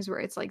those things where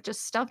it's like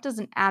just stuff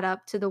doesn't add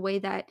up to the way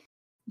that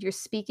you're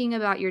speaking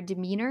about your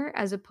demeanor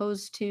as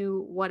opposed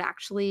to what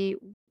actually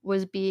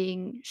was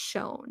being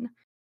shown.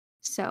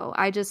 So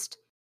I just,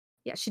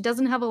 yeah, she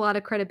doesn't have a lot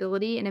of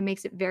credibility and it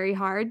makes it very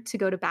hard to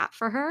go to bat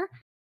for her.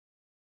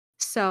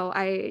 So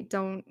I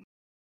don't,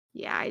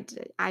 yeah,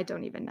 I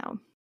don't even know.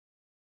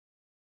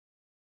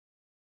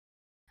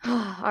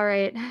 All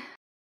right,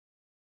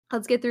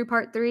 let's get through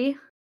part three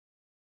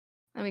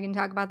and we can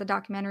talk about the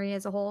documentary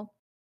as a whole.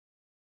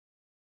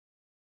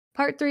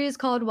 Part three is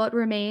called What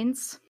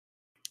Remains.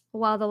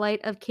 While the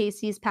light of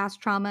Casey's past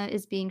trauma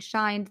is being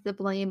shined, the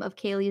blame of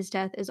Kaylee's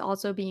death is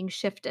also being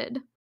shifted.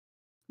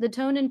 The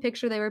tone and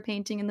picture they were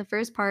painting in the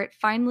first part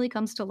finally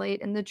comes to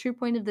light, and the true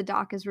point of the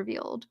doc is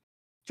revealed.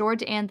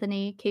 George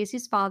Anthony,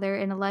 Casey's father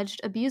and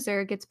alleged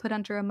abuser, gets put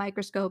under a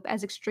microscope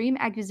as extreme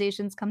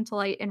accusations come to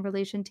light in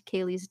relation to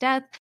Kaylee's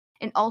death,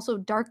 and also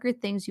darker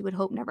things you would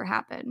hope never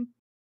happen.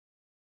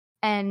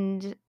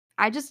 And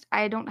I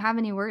don't have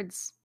any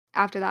words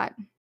after that.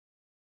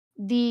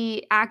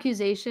 The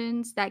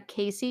accusations that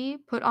Casey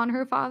put on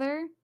her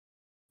father,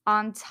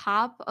 on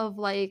top of,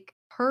 like,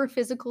 her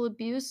physical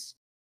abuse,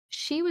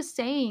 she was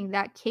saying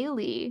that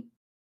Kaylee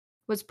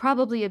was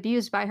probably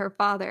abused by her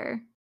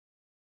father.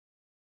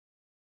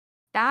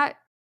 That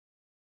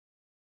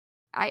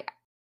I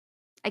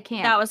I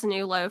can't. That was a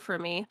new low for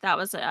me. That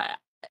was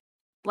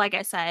like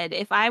I said,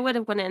 if I would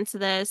have went into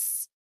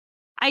this,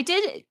 I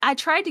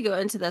tried to go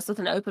into this with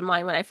an open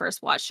mind when I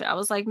first watched it. I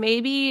was like,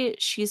 maybe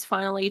she's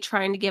finally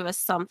trying to give us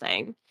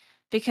something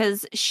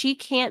because she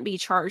can't be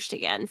charged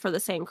again for the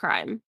same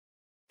crime.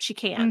 She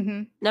can't.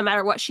 Mhm. No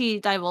matter what she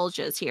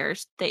divulges here,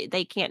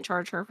 they can't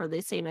charge her for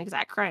the same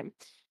exact crime.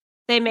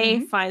 They may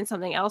Mhm. find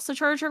something else to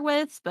charge her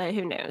with, but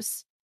who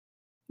knows?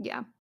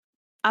 Yeah.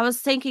 I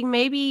was thinking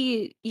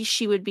maybe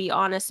she would be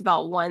honest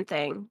about one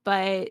thing,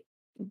 but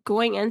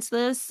going into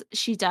this,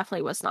 she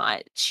definitely was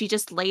not. She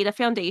just laid a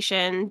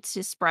foundation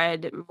to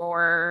spread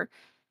more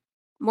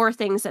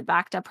things that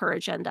backed up her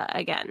agenda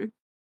again,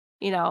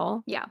 you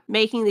know, Yeah.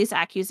 making these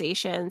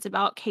accusations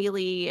about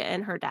Kaylee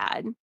and her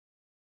dad.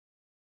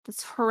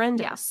 That's Yeah.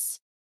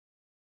 horrendous.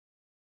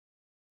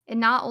 And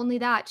not only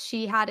that,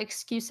 she had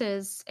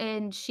excuses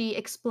and she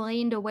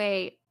explained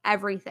away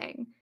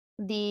everything.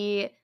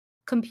 The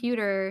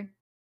computer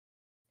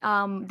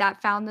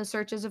that found the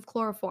searches of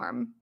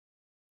chloroform.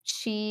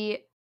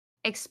 She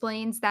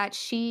explains that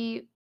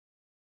she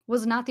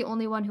was not the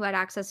only one who had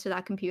access to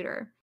that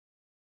computer.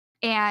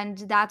 And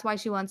that's why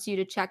she wants you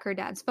to check her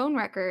dad's phone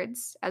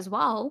records as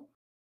well,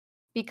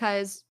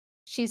 because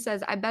she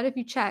says, I bet if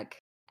you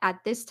check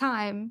at this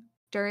time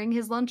during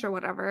his lunch or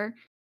whatever,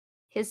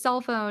 his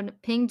cell phone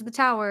pinged the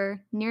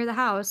tower near the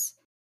house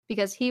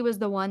because he was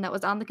the one that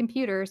was on the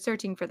computer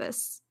searching for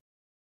this.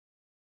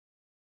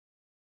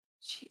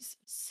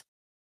 Jesus.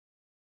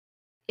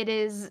 It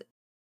is,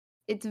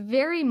 it's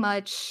very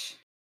much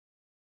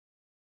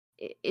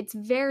it's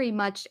very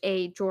much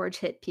a George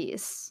hit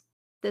piece,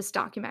 this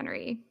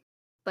documentary.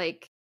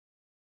 Like,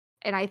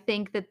 and I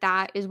think that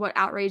that is what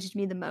outraged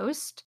me the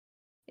most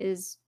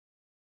is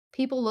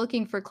people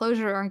looking for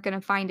closure aren't going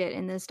to find it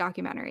in this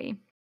documentary.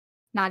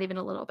 Not even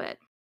a little bit.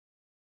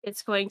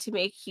 It's going to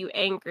make you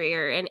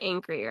angrier and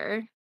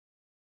angrier.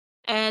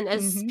 And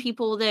as Mhm.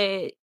 people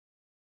that,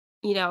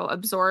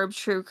 absorb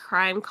true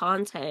crime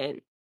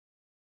content,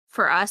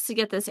 for us to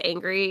get this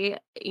angry,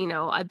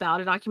 about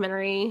a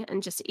documentary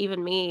and just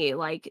even me,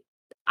 like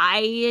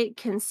I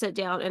can sit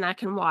down and I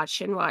can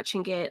watch and watch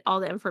and get all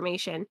the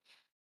information,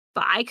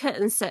 but I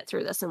couldn't sit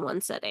through this in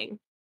one sitting.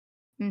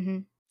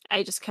 Mhm.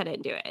 I just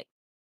couldn't do it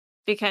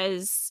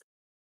because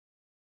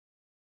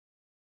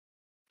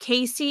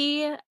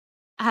Casey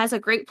has a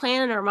great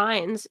plan in her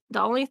mind.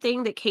 The only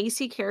thing that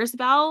Casey cares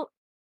about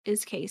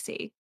is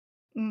Casey.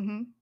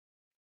 Mhm.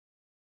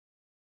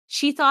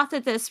 she thought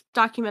that this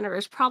documentary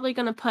was probably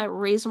gonna put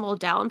reasonable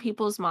doubt in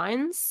people's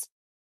minds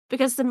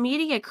because the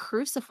media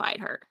crucified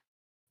her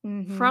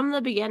Mhm. from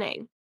the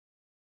beginning.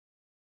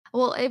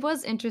 Well, it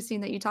was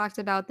interesting that you talked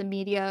about the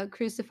media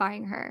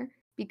crucifying her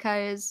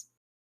because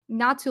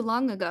not too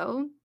long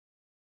ago,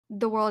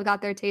 the world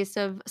got their taste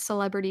of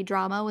celebrity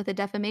drama with a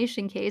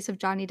defamation case of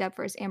Johnny Depp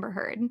versus Amber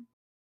Heard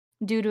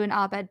due to an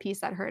op-ed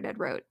piece that Heard had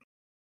wrote.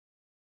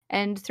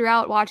 And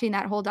throughout watching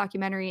that whole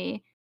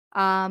documentary,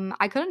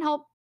 I couldn't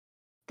help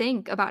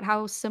think about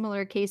how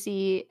similar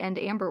Casey and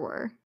Amber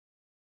were.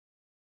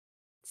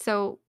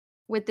 So,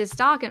 with this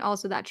doc and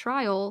also that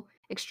trial,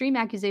 extreme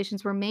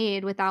accusations were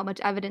made without much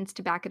evidence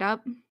to back it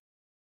up.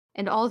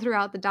 And all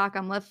throughout the doc,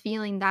 I'm left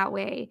feeling that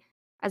way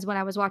as when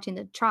I was watching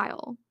the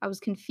trial. I was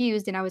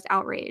confused and I was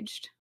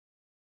outraged.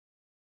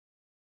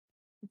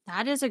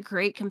 That is a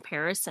great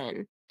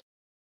comparison.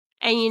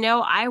 And, you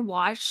know, I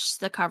watched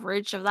the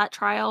coverage of that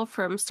trial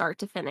from start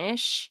to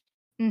finish,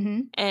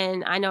 Mhm.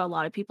 and I know a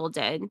lot of people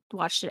did,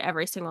 watched it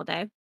every single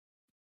day.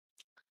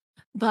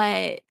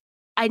 But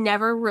I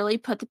never really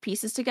put the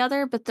pieces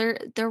together, but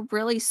they're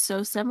really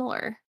so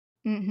similar.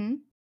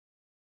 Mhm.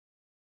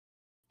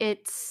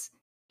 It's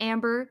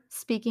Amber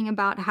speaking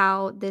about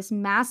how this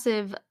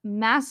massive,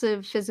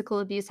 massive physical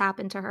abuse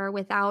happened to her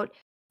without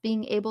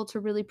being able to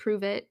really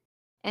prove it.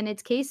 And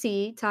it's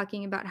Casey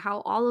talking about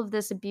how all of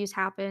this abuse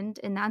happened,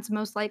 and that's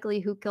most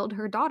likely who killed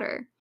her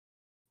daughter.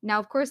 Now,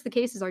 of course, the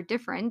cases are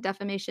different.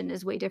 Defamation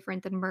is way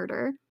different than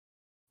murder,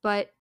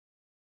 but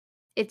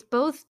it's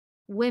both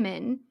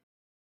women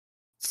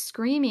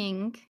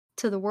screaming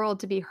to the world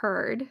to be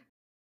heard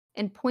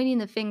and pointing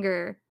the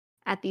finger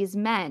at these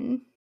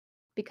men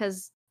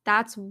because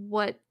that's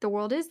what the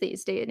world is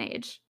these day and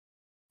age.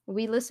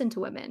 We listen to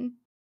women.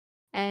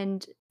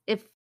 And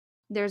if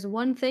there's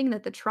one thing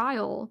that the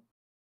trial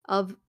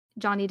of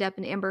Johnny Depp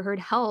and Amber Heard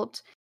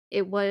helped,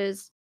 it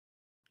was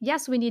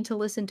yes, we need to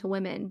listen to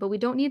women, but we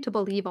don't need to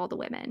believe all the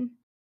women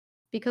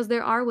because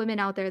there are women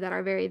out there that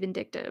are very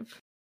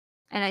vindictive.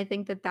 And I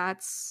think that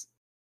that's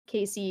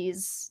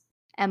Casey's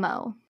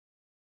MO.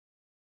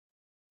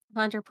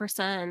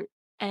 100%.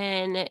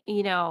 And,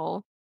 you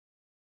know,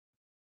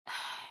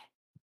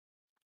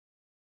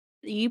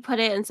 you put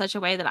it in such a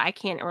way that I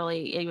can't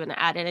really even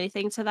add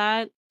anything to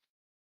that.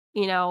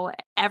 You know,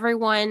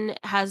 everyone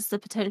has the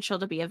potential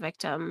to be a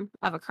victim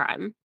of a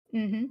crime,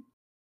 Mhm.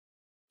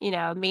 you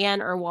know,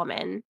 man or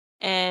woman.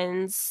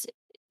 And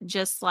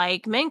just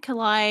like men can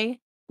lie,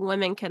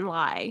 women can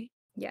lie.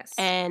 Yes.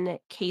 And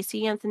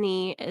Casey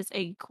Anthony is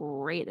a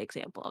great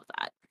example of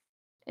that.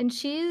 And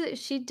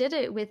she did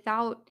it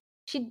without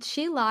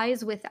she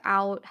lies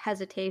without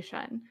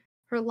hesitation.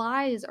 Her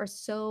lies are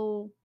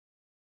so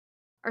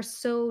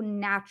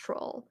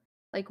natural.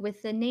 Like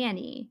with the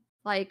nanny.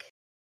 Like,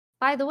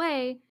 by the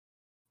way,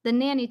 the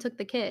nanny took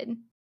the kid.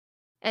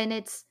 And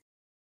it's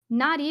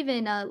not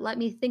even a let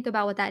me think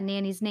about what that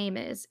nanny's name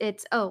is.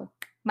 It's oh,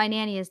 my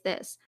nanny is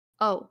this.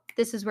 Oh,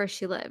 this is where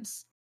she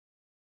lives.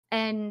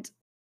 And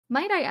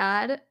might I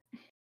add,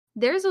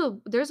 there's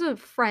a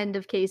friend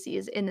of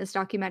Casey's in this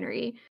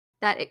documentary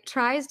that it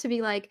tries to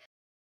be like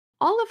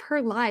all of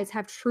her lies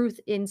have truth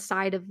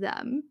inside of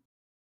them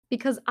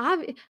because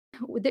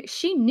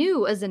she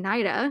knew a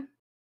Zenaida.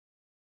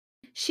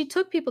 She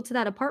took people to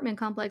that apartment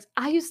complex.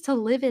 I used to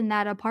live in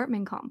that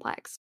apartment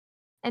complex.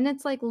 And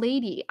it's like,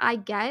 lady, I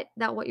get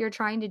that what you're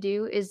trying to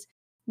do is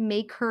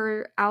make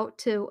her out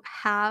to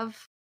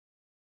have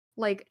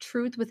like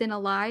truth within a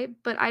lie,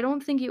 but I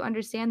don't think you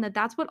understand that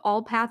that's what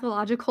all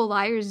pathological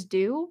liars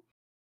do.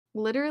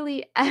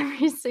 Literally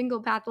every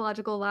single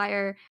pathological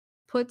liar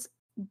puts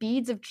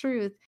beads of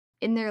truth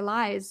in their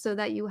lies so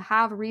that you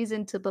have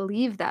reason to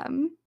believe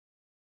them.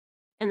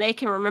 And they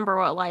can remember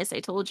what lies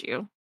they told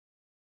you.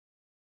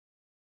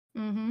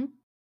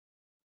 Mhm.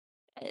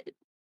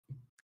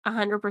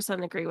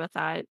 100% agree with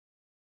that.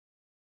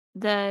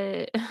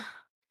 The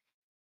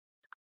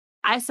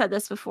I said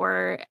this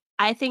before.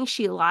 I think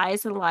she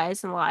lies and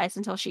lies and lies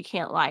until she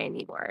can't lie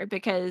anymore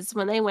because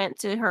when they went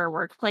to her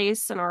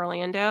workplace in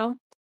Orlando,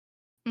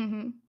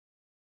 Mhm.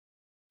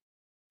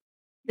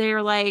 they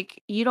were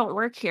like, "You don't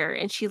work here."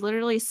 And she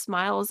literally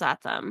smiles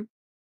at them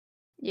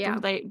Yeah.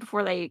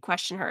 before they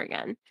question her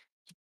again.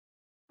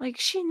 Like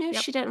she knew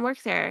Yep. she didn't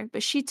work there,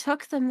 but she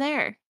took them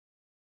there.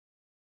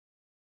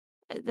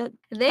 That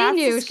They that's a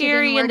knew she didn't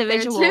scary work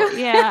there individual. too.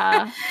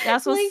 Yeah. Like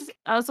That's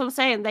what I'm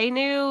saying. They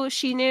knew,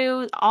 she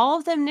knew, all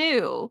of them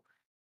knew,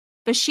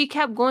 but she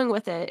kept going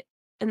with it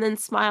and then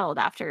smiled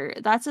after.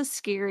 That's a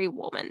scary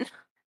woman.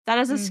 That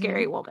is a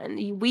scary mhm.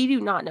 woman. We do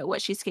not know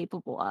what she's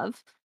capable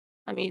of.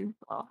 I mean,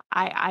 well,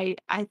 I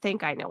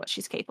think I know what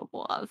she's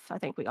capable of. I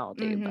think we all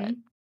do, but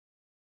Mhm.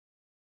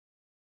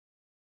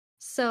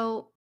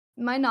 So,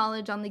 my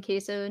knowledge on the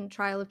case and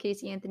trial of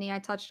Casey Anthony, I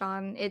touched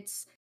on,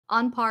 it's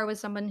on par with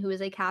someone who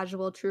is a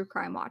casual true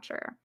crime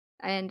watcher.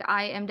 And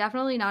I am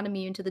definitely not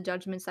immune to the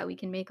judgments that we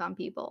can make on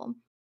people.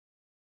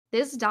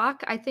 This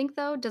doc, I think,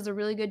 though, does a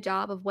really good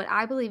job of what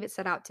I believe it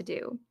set out to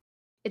do.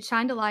 It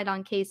shined a light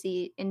on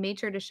Casey and made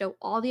sure to show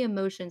all the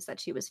emotions that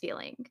she was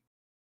feeling.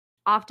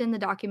 Often the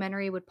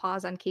documentary would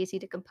pause on Casey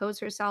to compose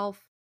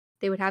herself.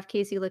 They would have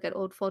Casey look at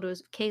old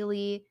photos of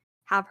Kaylee,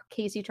 have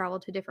Casey travel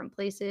to different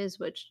places,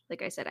 which,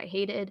 like I said, I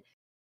hated,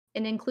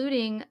 and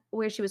including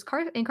where she was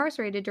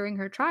incarcerated during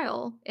her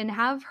trial, and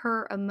have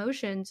her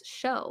emotions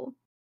show.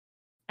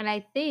 And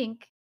I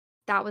think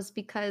that was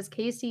because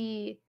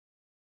Casey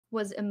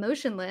was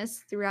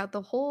emotionless throughout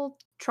the whole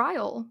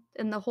trial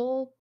and the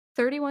whole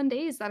 31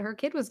 days that her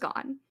kid was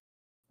gone.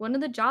 One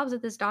of the jobs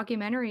that this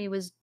documentary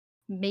was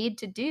made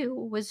to do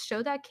was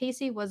show that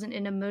Casey wasn't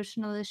an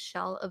emotionless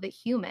shell of a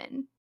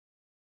human.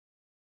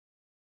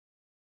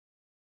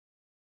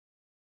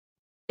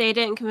 They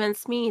didn't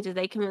convince me. Did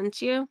they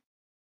convince you?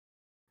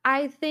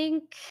 I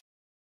think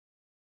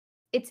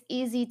it's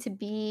easy to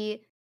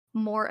be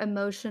more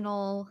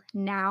emotional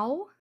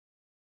now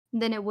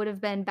than it would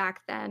have been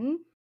back then.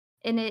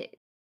 And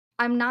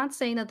I'm not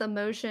saying that the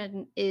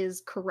emotion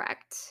is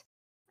correct.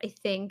 I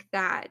think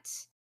that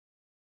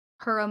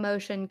her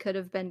emotion could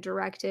have been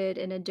directed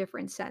in a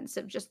different sense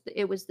of just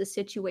it was the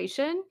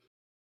situation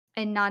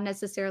and not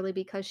necessarily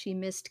because she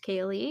missed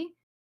Kaylee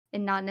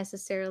and not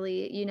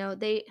necessarily,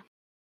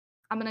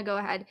 I'm going to go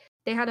ahead.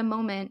 They had a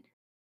moment.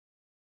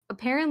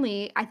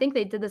 Apparently, I think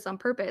they did this on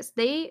purpose.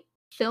 They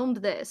filmed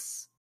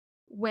this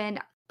when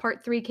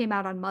part 3 came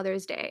out on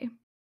Mother's Day.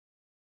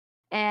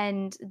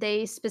 And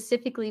they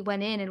specifically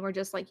went in and were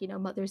just like,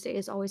 Mother's Day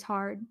is always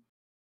hard,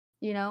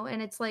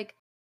 and it's like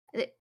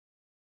it-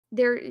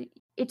 there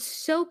it's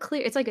so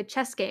clear. It's like a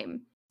chess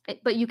game,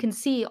 but you can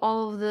see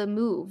all of the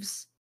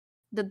moves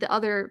that the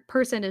other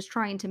person is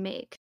trying to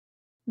make.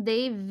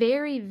 They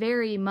very,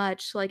 very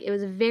much like it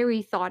was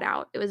very thought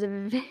out.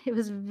 It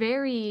was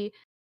very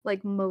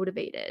like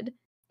motivated.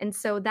 And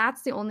so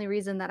that's the only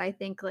reason that I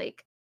think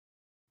like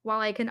while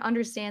I can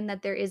understand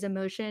that there is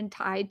emotion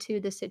tied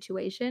to the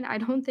situation, I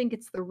don't think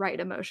it's the right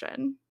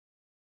emotion.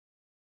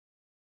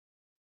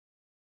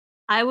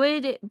 I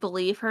would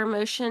believe her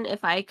emotion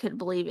if I could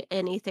believe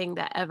anything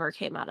that ever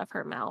came out of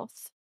her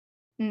mouth.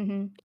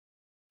 Mhm.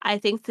 I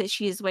think that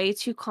she's way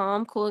too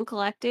calm, cool, and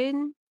collected.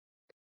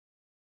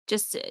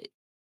 Just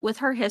with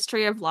her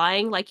history of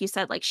lying, like you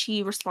said, like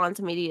she responds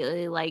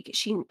immediately, like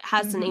she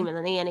has the name Mhm. of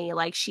the nanny,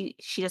 like she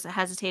doesn't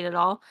hesitate at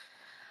all.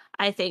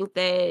 I think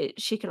that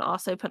she can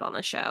also put on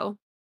a show.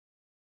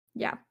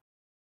 Yeah.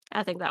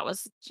 I think that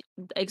was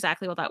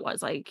exactly what that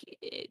was. Like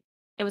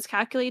it was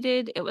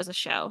calculated. It was a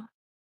show.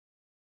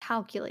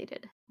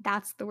 Calculated.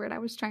 That's the word I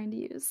was trying to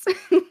use.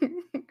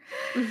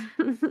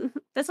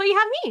 That's why you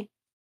have me.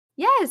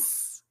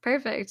 Yes.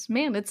 Perfect.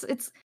 Man,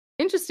 it's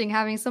interesting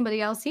having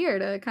somebody else here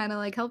to kind of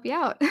like help you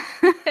out.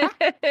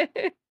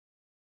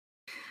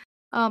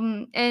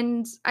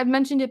 And I've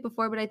mentioned it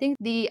before, but I think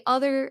the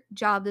other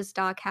job this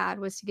doc had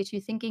was to get you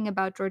thinking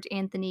about George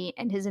Anthony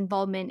and his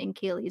involvement in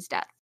Kaylee's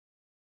death.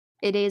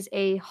 It is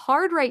a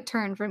hard right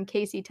turn from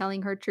Casey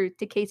telling her truth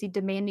to Casey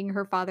demanding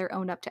her father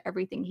own up to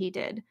everything he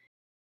did.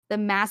 The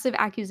massive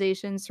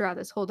accusations throughout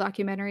this whole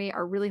documentary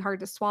are really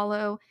hard to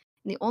swallow.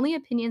 And the only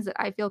opinions that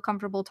I feel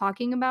comfortable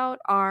talking about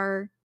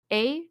are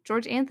A,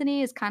 George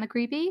Anthony is kind of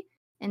creepy,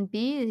 and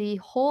B, the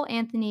whole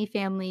Anthony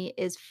family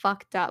is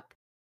fucked up.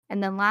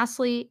 And then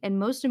lastly, and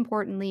most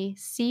importantly,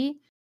 C,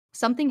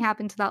 something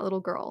happened to that little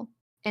girl,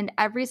 and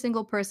every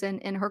single person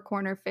in her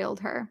corner failed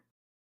her.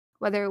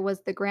 Whether it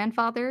was the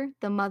grandfather,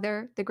 the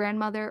mother, the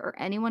grandmother, or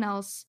anyone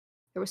else,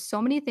 there were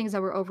so many things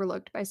that were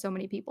overlooked by so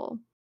many people.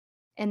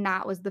 And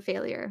that was the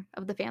failure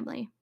of the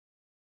family.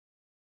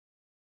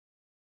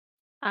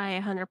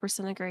 I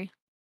 100% agree.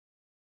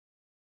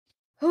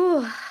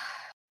 Whew.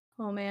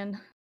 Oh man.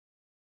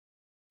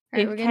 All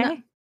right,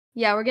 Okay.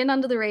 we're getting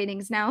onto the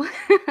ratings now.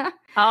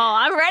 Oh,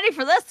 I'm ready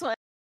for this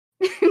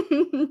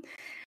one.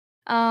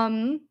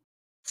 um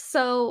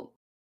so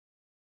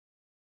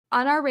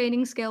on our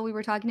rating scale, we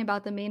were talking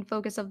about the main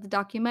focus of the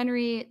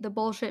documentary, the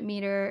bullshit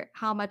meter,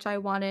 how much I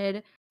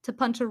wanted to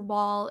punch a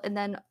wall, and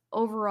then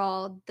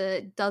overall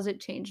the does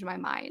it change my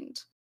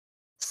mind.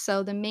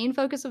 So the main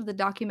focus of the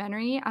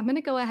documentary, I'm going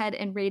to go ahead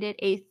and rate it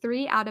a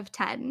 3 out of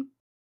 10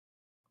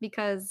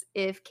 because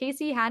if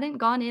Casey hadn't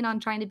gone in on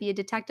trying to be a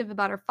detective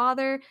about her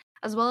father,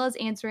 as well as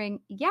answering,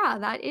 yeah,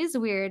 that is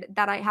weird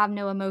that I have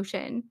no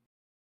emotion.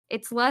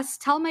 It's less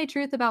tell my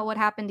truth about what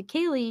happened to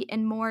Kaylee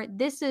and more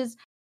this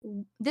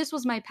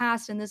was my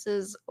past and this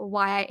is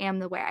why I am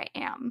the way I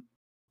am.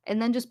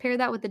 And then just pair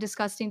that with the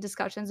disgusting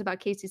discussions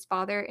about Casey's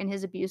father and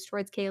his abuse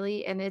towards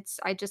Kaylee and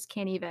I just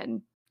can't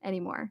even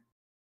anymore.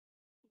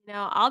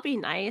 I'll be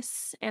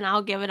nice and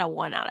I'll give it a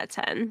 1 out of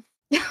 10.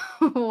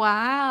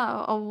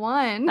 Wow, a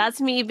 1.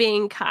 That's me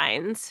being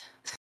kind.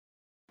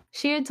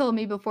 She had told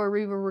me before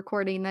we were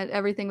recording that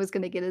everything was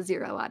going to get a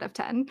 0 out of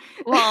 10.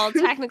 Well,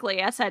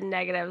 technically, I said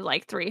negative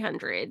like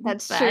 300,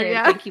 That's but true, I didn't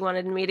yeah. think he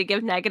wanted me to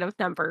give negative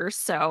numbers.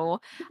 So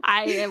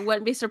I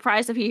wouldn't be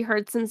surprised if he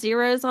heard some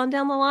zeros on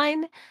down the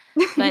line,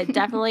 but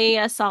definitely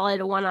a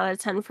solid 1 out of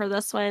 10 for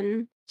this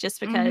one,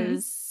 just Mhm.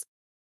 because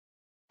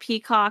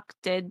Peacock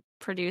did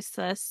produce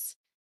this.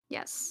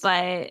 Yes.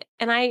 But,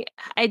 and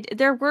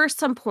there were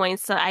some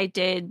points that I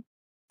did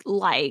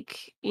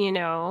like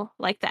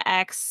the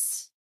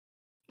X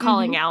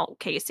calling out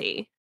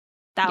Casey.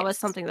 That was Yes.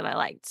 something that I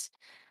liked.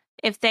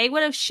 If they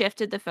would have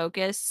shifted the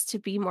focus to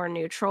be more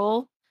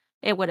neutral,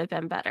 it would have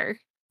been better.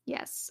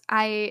 Yes,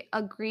 I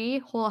agree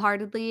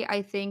wholeheartedly.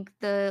 I think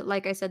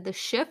like I said, the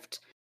shift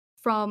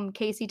from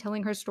Casey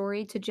telling her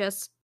story to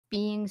just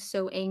being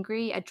so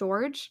angry at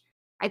George,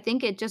 I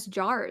think it just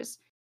jars.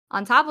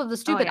 On top of the Oh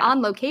stupid yeah.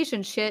 on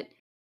location shit,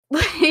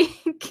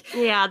 like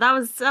Yeah, that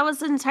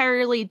was an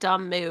entirely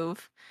dumb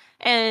move.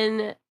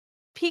 And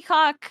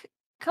Peacock,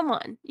 come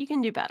on, you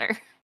can do better.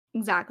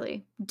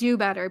 exactly. Do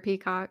better,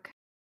 Peacock.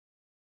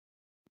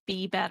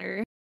 Be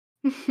better.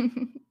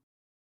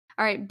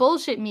 All right,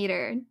 bullshit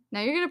meter.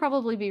 Now you're gonna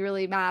probably be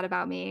really mad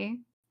about me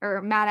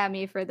or mad at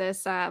me for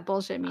this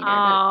bullshit meter, but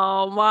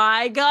Oh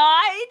my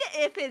god.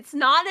 If it's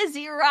not a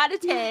 0 out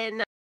of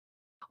 10.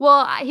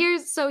 well,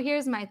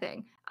 here's my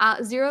thing.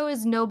 0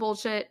 is no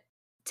bullshit.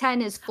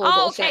 10 is full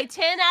Oh, okay, bullshit.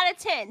 10 out of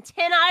 10.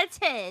 10 out of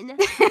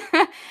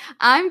 10.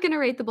 I'm gonna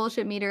rate the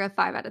bullshit meter a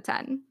 5 out of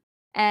 10,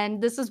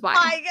 and this is why.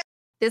 My god.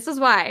 This is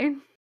why.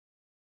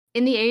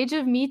 In the age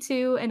of Me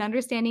Too and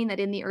understanding that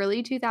in the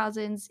early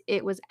 2000s,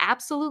 it was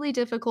absolutely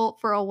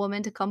difficult for a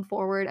woman to come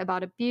forward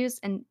about abuse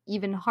and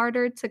even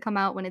harder to come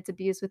out when it's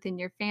abuse within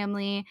your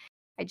family.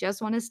 I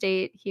just want to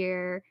state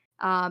here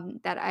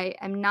that I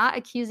am not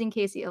accusing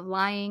Casey of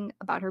lying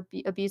about her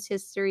abuse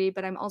history,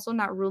 but I'm also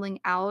not ruling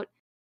out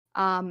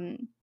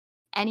um,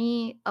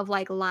 any of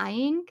like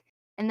lying.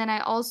 And then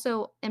I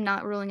also am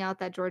not ruling out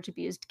that George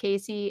abused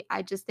Casey.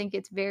 I just think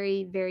it's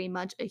very, very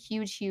much a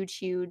huge, huge,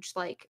 huge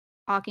like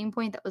talking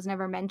point that was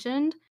never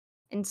mentioned.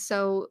 And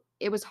so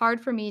it was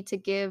hard for me to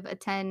give a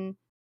 10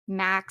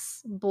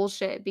 max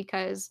bullshit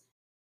because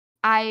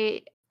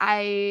I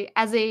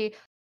as a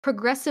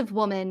progressive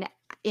woman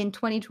in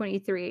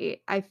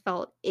 2023, I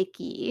felt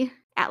icky,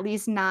 at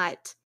least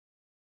not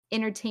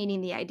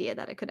entertaining the idea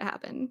that it could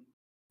happen.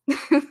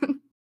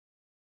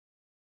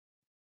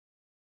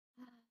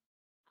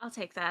 I'll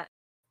take that.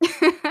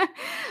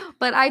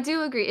 But I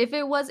do agree. If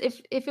it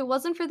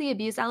wasn't for the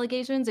abuse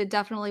allegations, it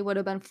definitely would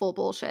have been full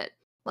bullshit.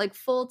 Like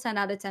full 10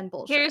 out of 10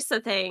 bullshit. Here's the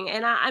thing,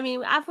 and I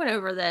mean, I've went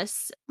over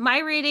this. My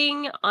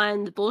rating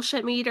on the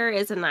bullshit meter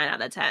is a 9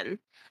 out of 10.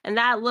 And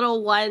that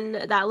little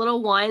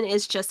one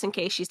is just in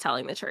case she's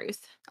telling the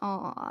truth.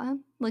 Aw,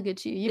 look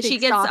at you. You She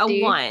big gets a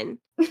softy. 1.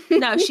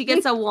 No, she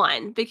gets a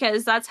 1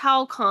 because that's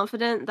how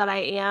confident that I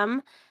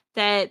am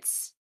that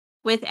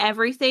with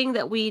everything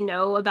that we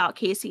know about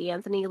Casey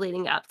Anthony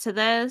leading up to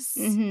this,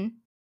 Mhm.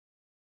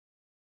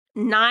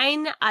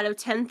 9 out of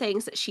 10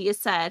 things that she has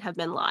said have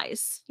been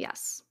lies.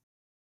 Yes.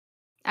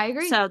 I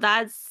agree. So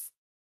that's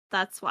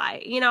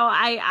why.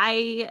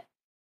 I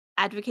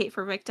advocate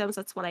for victims.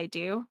 That's what I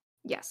do.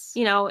 Yes.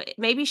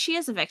 Maybe she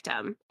is a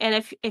victim.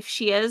 And if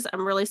she is,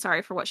 I'm really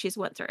sorry for what she's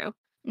went through.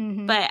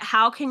 Mhm. But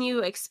how can you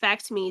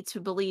expect me to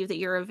believe that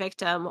you're a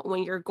victim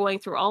when you're going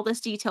through all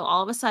this detail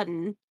all of a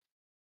sudden?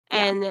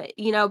 Yeah.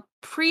 And,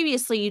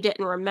 previously you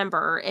didn't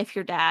remember if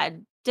your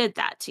dad did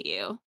that to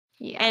you.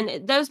 Yeah.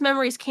 And those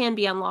memories can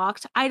be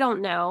unlocked. I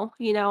don't know.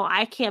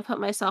 I can't put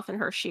myself in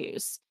her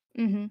shoes.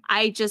 Mhm.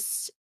 I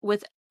just,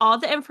 with all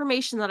the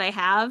information that I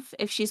have,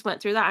 if she's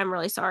went through that, I'm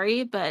really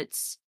sorry. But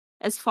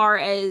as far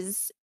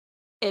as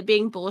it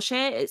being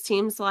bullshit, it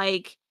seems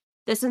like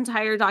this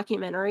entire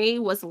documentary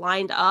was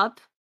lined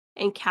up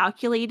and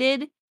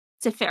calculated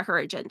to fit her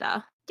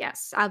agenda.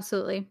 Yes,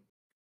 absolutely.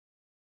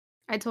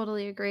 I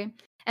totally agree.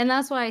 And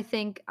that's why I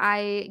think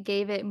I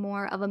gave it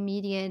more of a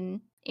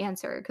median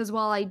answer. Because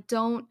while I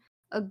don't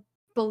uh,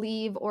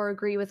 believe or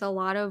agree with a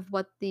lot of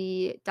what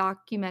the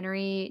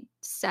documentary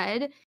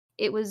said,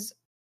 it was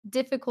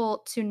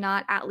difficult to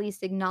not at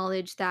least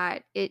acknowledge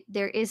that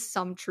there is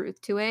some truth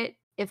to it,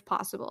 if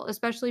possible,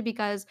 especially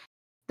because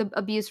the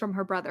abuse from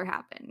her brother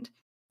happened.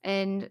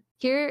 And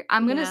here,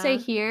 I'm gonna say Yeah.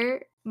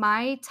 here,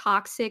 my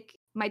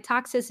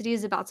toxicity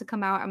is about to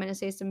come out. I'm gonna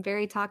say some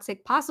very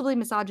toxic, possibly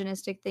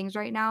misogynistic things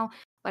right now,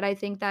 but I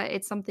think that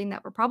it's something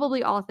that we're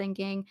probably all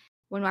thinking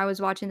when I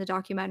was watching the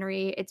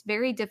documentary. It's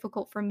very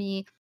difficult for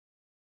me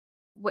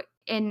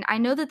and I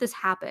know that this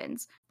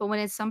happens, but when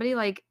it's somebody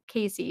like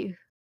Casey,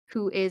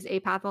 who is a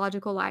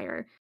pathological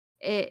liar,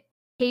 it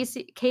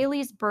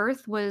Kaylee's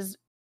birth was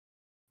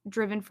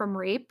driven from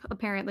rape,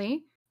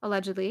 apparently,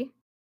 allegedly.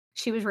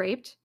 She was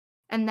raped.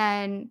 And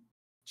then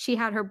she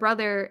had her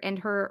brother and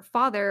her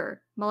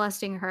father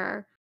molesting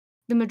her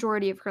the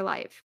majority of her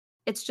life.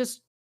 It's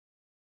just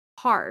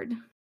hard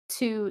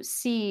to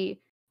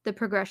see the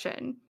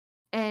progression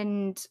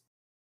and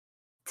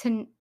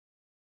to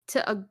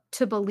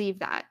to believe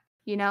that,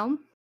 you know?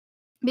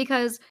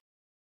 Because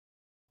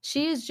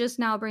she is just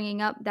now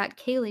bringing up that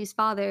Kaylee's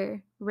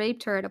father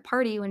raped her at a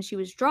party when she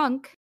was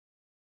drunk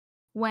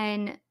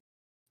when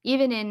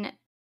even in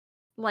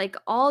like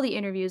all the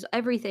interviews,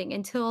 everything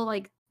until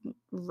like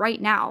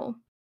right now,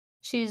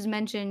 she's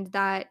mentioned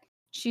that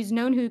she's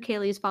known who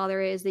Kaylee's father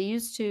is. They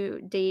used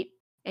to date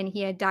and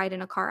he had died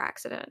in a car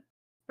accident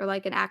or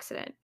like an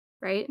accident,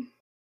 right?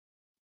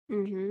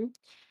 Hmm.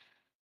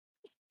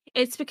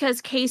 It's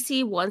because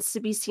Casey wants to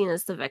be seen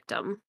as the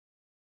victim.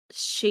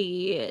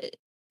 She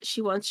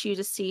she wants you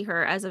to see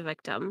her as a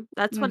victim.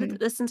 That's what Mhm.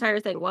 this entire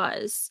thing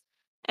was.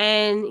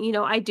 And,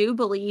 I do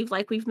believe,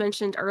 like we've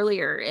mentioned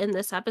earlier in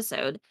this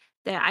episode,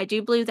 that I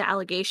do believe the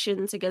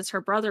allegations against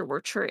her brother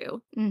were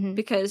true Mhm.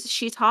 because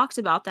she talked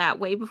about that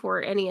way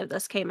before any of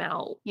this came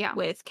out Yeah.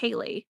 with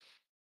Kaylee.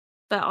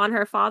 But on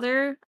her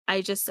father,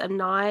 I just am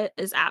not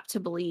as apt to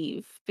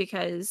believe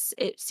because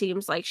it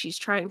seems like she's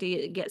trying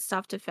to get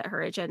stuff to fit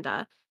her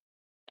agenda.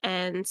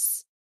 And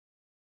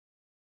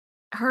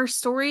her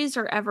stories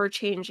are ever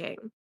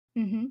changing.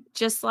 Mhm.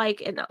 Just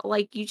like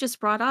you just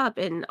brought up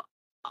in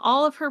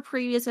all of her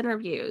previous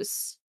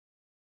interviews,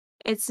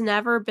 it's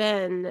never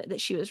been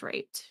that she was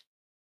raped.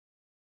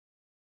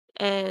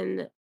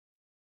 And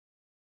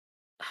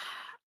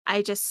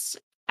I just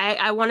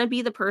I want to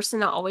be the person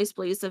that always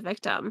believes the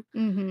victim.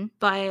 Mhm.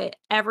 But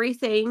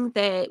everything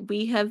that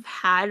we have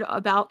had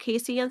about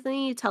Casey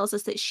Anthony tells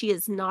us that she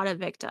is not a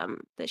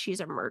victim, that she's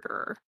a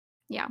murderer.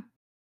 Yeah.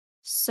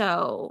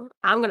 So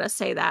I'm gonna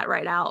say that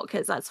right out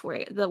because that's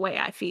the way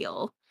I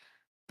feel.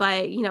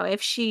 But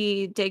if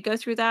she did go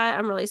through that,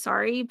 I'm really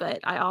sorry, but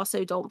I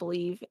also don't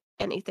believe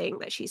anything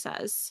that she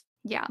says.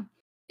 Yeah.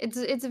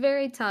 It's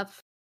very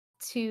tough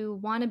to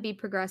want to be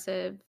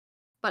progressive,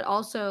 but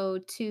also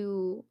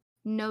to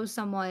know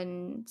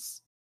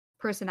someone's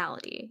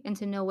personality and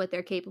to know what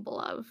they're capable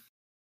of.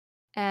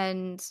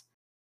 And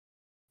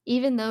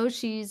even though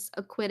she's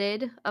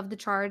acquitted of the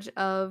charge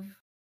of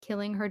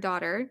killing her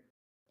daughter,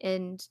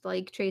 and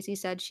like Tracy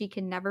said, she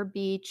can never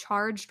be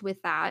charged with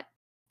that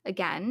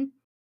again,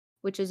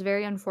 which is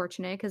very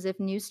unfortunate because if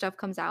new stuff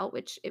comes out,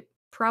 which it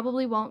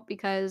probably won't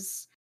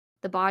because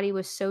the body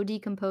was so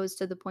decomposed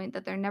to the point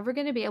that they're never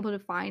going to be able to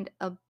find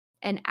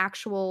an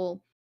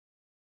actual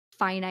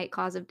finite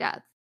cause of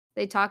death.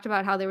 They talked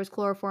about how there was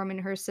chloroform in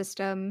her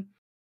system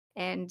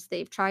and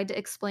they've tried to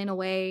explain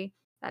away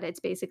that it's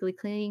basically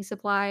cleaning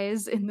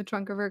supplies in the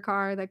trunk of her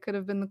car that could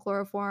have been the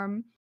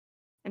chloroform.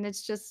 And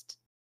it's just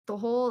the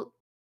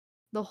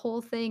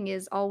whole thing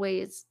is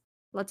always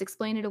let's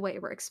explain it away.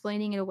 We're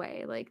explaining it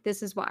away. Like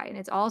this is why. And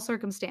it's all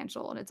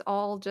circumstantial and it's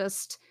all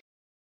just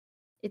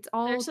it's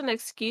There's all an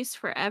excuse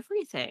for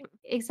everything.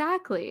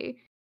 exactly.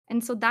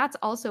 And so that's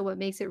also what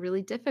makes it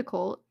really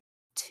difficult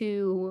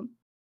to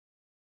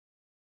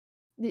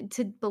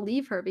to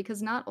believe her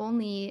because not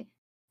only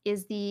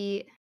is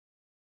the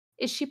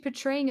is she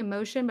portraying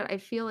emotion, but I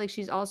feel like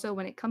she's also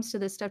when it comes to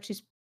this stuff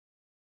she's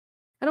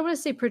I don't want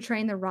to say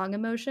portraying the wrong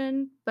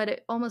emotion, but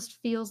it almost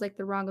feels like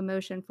the wrong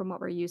emotion from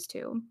what we're used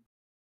to.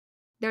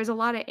 There's a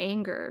lot of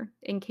anger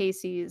in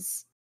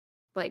Casey's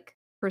like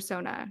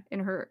persona in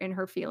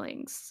her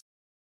feelings.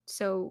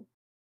 So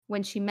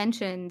when she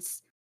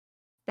mentions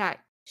that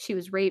she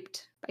was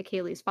raped by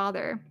Kaylee's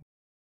father,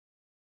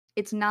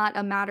 it's not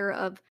a matter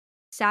of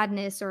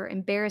sadness or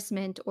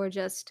embarrassment or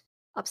just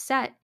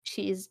upset.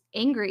 She's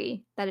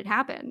angry that it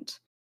happened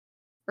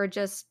or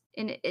just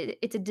and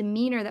it's a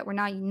demeanor that we're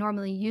not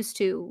normally used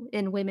to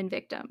in women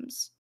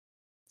victims.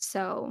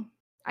 So,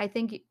 I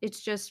think it's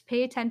just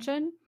to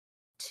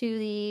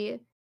the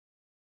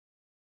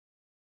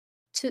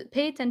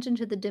pay attention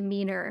to the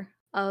demeanor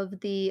of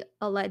the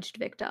alleged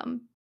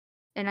victim,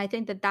 and I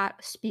think that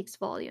that speaks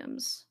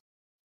volumes.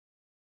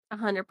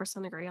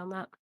 100% agree on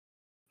that.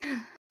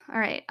 All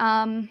right,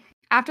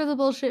 after the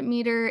bullshit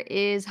meter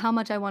is how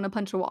much I wanna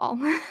punch a wall.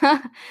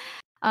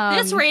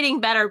 This Um, rating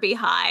better be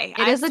high. it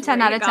I is a 10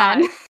 swear out to of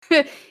 10.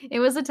 God. It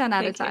was a 10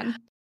 out of Thank you.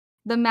 10.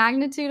 The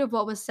magnitude of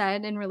what was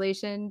said in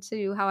relation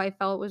to how I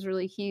felt was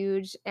really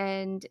huge,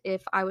 and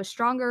if I was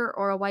stronger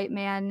or a white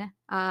man,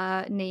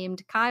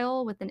 named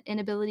Kyle with an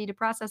inability to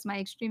process my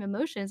extreme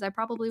emotions, I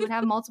probably would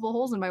have multiple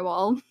holes in my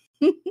wall.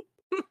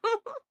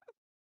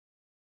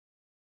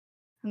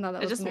 I thought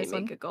that It was a just made nice me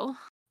one. giggle.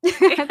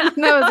 Yeah, That was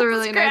a that's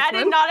really great. nice I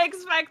did one. not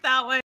expect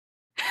that one.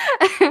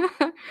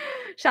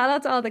 Shout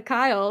out to all the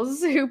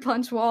Kyles who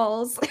punch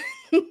walls.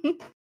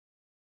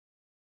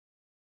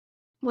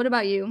 What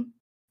about you,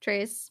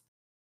 Trace?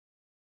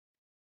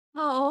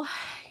 Oh,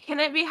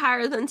 can it be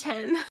higher than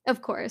 10?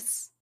 Of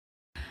course.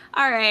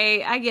 All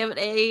right, I give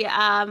it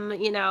a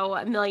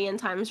million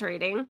times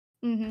rating.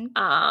 Mhm.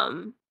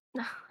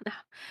 No, no.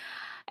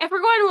 If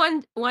we're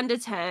going one to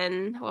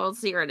 10, well,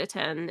 0 to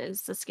 10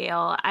 is the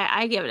scale.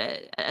 I give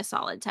it a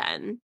solid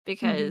 10 Mhm.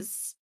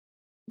 because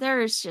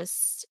there's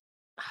just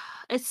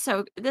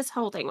this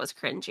whole thing was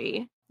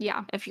cringy,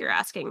 Yeah. if you're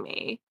asking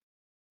me.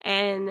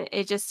 And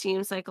it just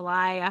seems like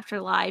lie after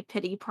lie,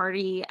 pity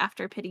party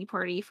after pity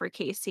party for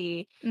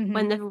Casey, when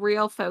Mhm. the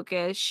real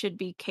focus should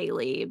be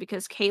Kaylee,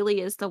 because Kaylee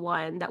is the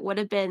one that would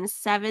have been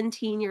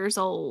 17 years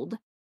old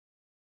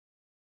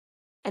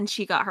and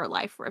she got her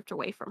life ripped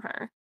away from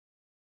her.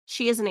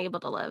 She isn't able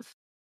to live.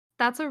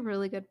 That's a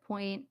really good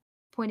point.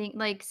 Pointing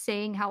like,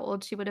 saying how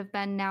old she would have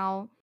been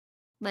now,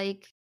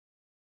 like,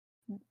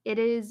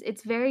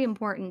 it's very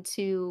important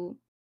to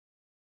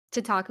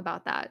talk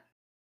about that.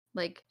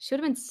 Like, she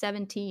would have been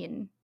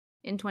 17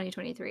 in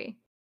 2023.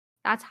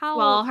 That's how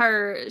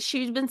Well,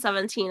 she'd been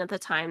 17 at the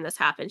time this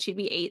happened. She'd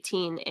be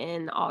 18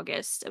 in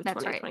August of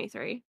that's right.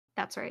 2023.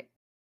 That's right.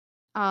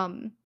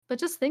 But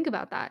just think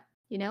about that.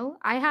 You know,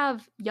 I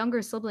have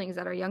younger siblings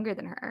that are younger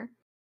than her.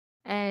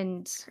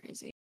 And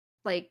Crazy.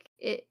 like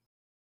it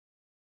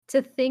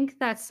to think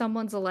that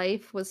someone's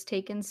life was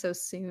taken so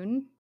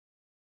soon,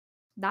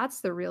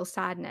 that's the real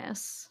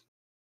sadness.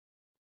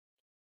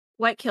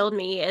 What killed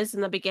me is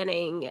in the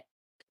beginning,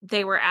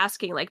 they were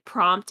asking, like,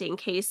 prompting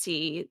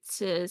Casey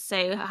to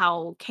say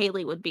how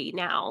Kaylee would be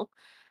now.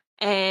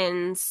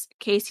 And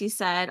Casey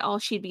said, "Oh,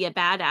 she'd be a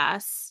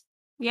badass."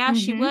 Yeah,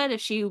 she Mhm. would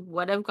if she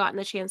would have gotten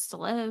a chance to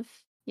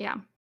live.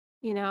 Yeah.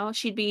 You know,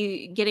 she'd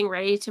be getting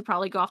ready to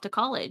probably go off to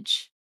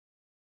college.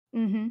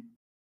 Mhm.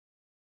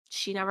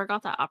 She never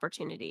got that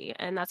opportunity,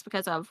 and that's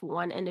because of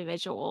one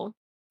individual,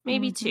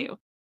 maybe Mhm. two.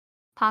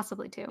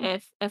 Possibly too.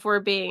 If we're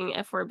being,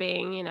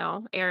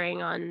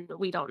 erring on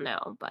we don't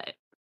know, but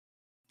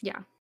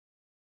Yeah.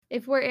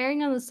 If we're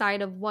erring on the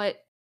side of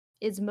what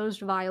is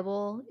most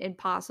viable and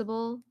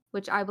possible,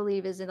 which I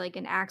believe is like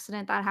an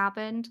accident that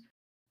happened,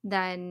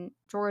 then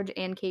George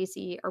and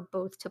Casey are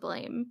both to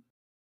blame.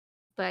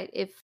 But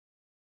if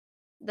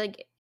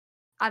like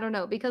I don't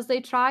know, because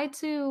they try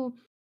to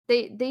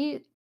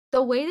they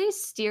the way they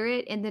steer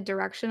it in the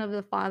direction of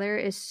the father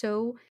is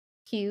so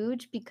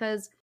huge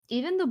because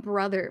even the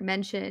brother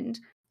mentioned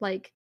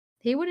like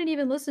he wouldn't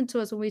even listen to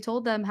us when we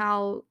told them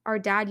how our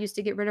dad used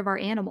to get rid of our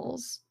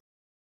animals,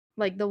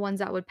 like the ones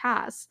that would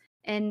pass.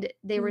 And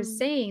they were mm.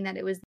 saying that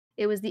it was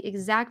the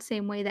exact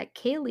same way that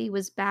Kaylee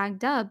was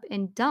bagged up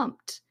and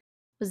dumped.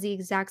 Was the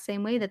exact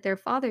same way that their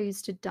father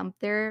used to dump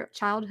their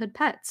childhood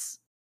pets.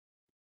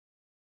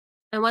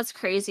 And what's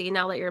crazy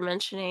now that you're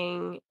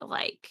mentioning,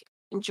 like,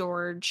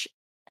 George,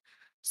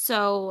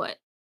 so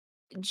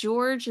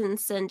George and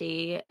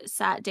Cindy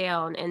sat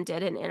down and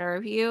did an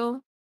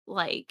interview.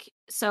 Like,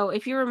 so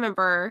if you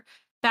remember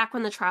back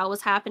when the trial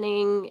was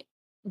happening,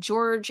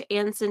 George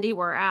and Cindy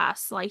were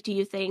asked, like, do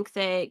you think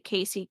that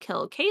Casey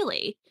killed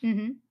Kaylee?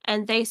 Mhm.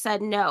 And they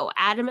said no,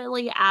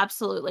 adamantly,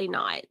 absolutely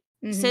not.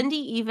 Mhm. Cindy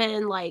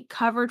even like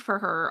covered for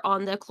her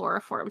on the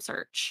chloroform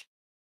search,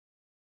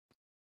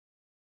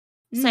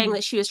 saying Mm.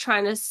 that she was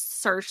trying to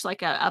search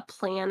like a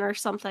plan or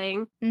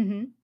something.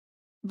 Mhm.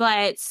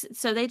 But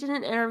so they did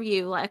an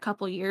interview like a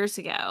couple years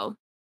ago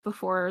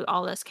before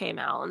all this came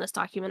out and this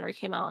documentary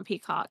came out on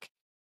Peacock.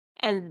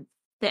 And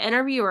the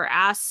interviewer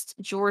asked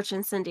George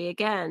and Cindy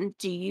again,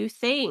 do you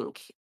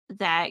think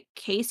that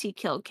Casey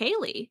killed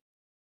Kaylee?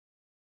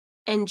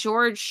 And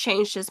George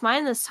changed his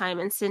mind this time,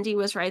 and Cindy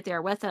was right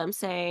there with him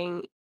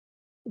saying,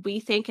 we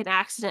think an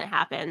accident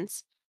happened,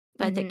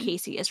 but that Mhm.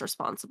 Casey is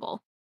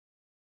responsible.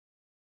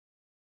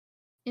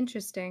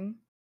 Interesting.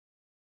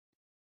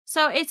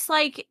 So it's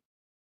like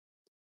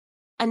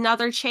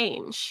another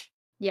change,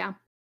 Yeah.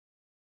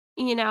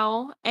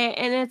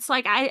 and it's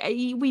like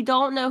we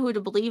don't know who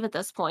to believe at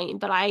this point,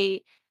 but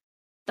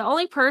the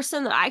only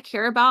person that I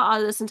care about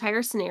out of this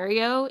entire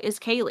scenario is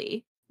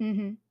Kaylee.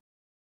 Mhm.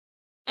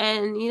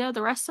 And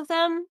the rest of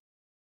them,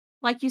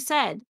 like you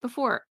said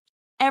before,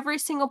 every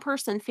single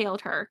person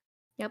failed her.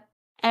 Yep.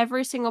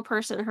 Every single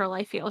person in her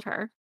life failed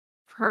her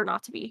for her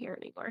not to be here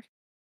anymore.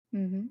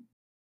 Mhm.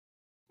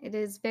 It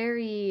is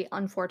very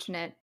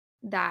unfortunate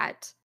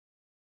that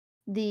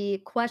the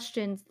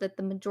questions that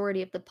the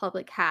majority of the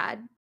public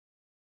had,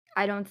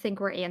 I don't think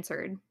were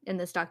answered in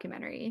this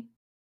documentary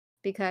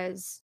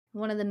because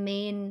one of the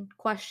main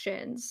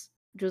questions,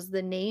 which was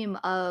the name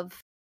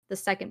of the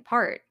second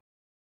part,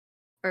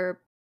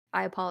 or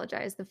I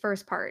apologize, the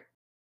first part,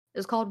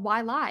 is called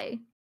Why Lie?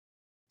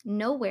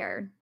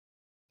 Nowhere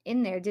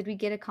in there did we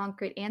get a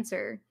concrete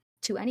answer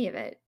to any of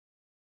it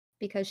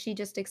because she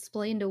just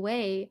explained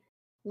away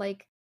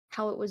like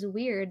how it was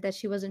weird that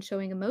she wasn't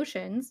showing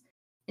emotions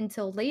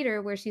until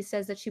later where she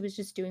says that she was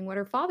just doing what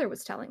her father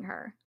was telling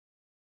her.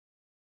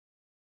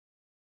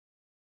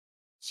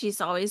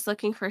 She's always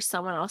looking for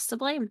someone else to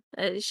blame.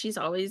 She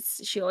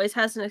always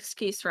has an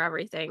excuse for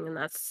everything, and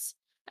that's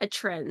a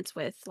trend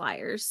with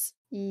liars.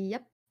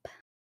 Yep.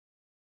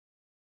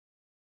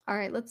 All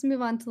right, let's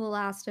move on to the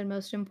last and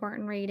most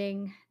important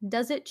rating.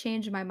 Does it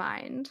change my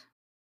mind?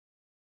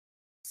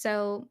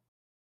 So,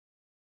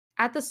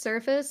 at the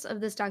surface of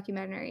this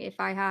documentary, if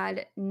I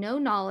had no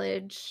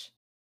knowledge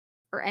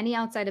or any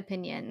outside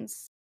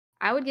opinions,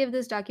 I would give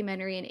this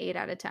documentary an 8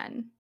 out of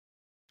 10.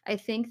 I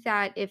think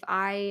that if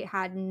I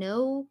had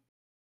no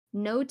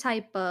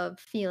type of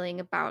feeling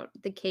about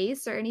the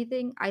case or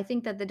anything, I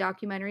think that the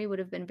documentary would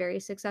have been very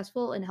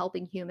successful in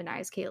helping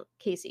humanize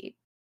Casey.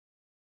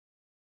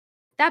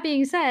 That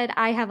being said,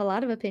 I have a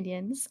lot of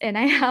opinions and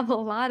I have a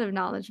lot of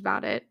knowledge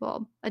about it.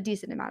 Well, a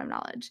decent amount of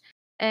knowledge.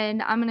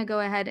 And I'm going to go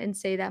ahead and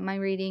say that my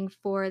rating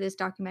for this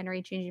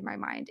documentary, Changing My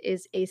Mind,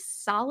 is a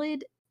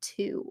solid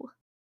 2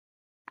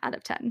 out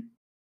of 10.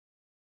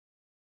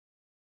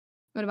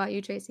 What about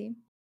you, Tracy?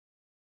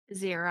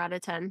 0 out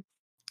of 10.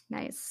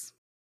 Nice.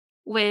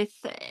 With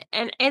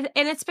and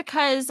it's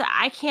because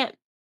I can't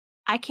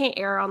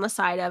err on the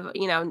side of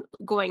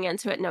going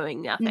into it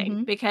knowing nothing,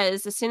 Mm-hmm.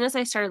 because as soon as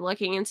I started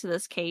looking into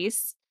this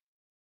case,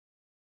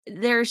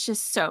 there's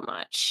just so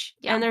much,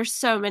 Yeah. and there's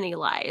so many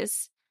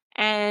lies.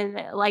 And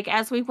like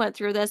as we went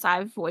through this,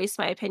 I've voiced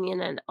my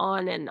opinion and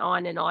on and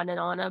on and on and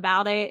on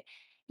about it.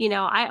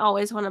 I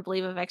always want to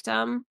believe a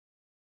victim,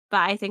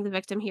 but I think the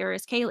victim here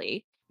is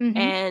Kaylee. Mhm.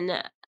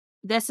 And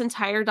this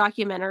entire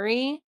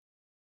documentary,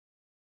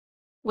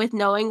 with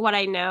knowing what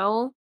I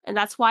know, and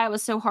that's why it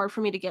was so hard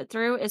for me to get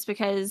through, is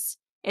because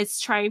it's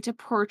trying to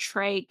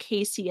portray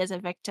Casey as a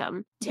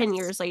victim 10 Yes.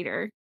 years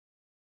later.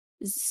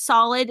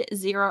 Solid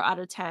 0 out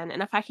of 10.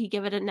 And if I could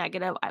give it a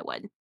negative, I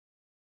would.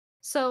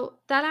 So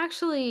that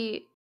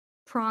actually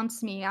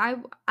prompts me.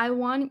 I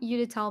want you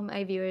to tell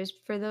my viewers,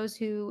 for those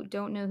who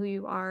don't know who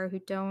you are, who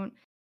don't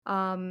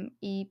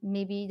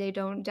maybe they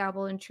don't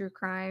dabble in true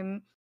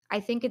crime. I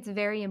think it's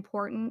very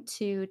important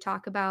to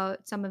talk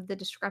about some of the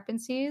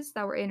discrepancies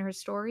that were in her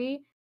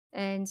story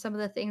and some of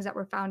the things that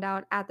were found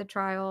out at the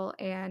trial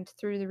and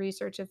through the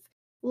research of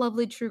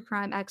lovely true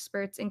crime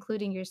experts,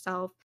 including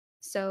yourself.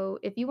 So,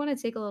 if you want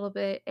to take a little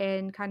bit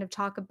and kind of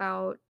talk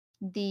about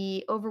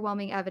the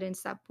overwhelming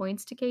evidence that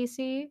points to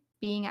Casey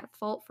being at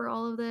fault for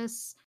all of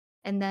this,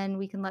 and then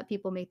we can let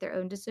people make their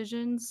own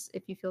decisions.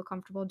 If you feel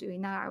comfortable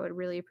doing that, I would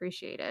really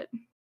appreciate it.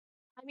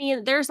 I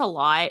mean, there's a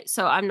lot,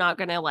 so I'm not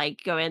gonna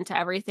go into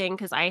everything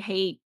because I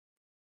hate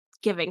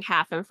giving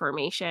half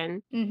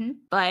information. Mhm.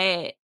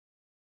 But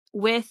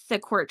with the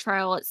court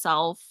trial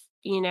itself,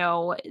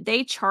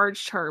 they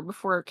charged her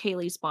before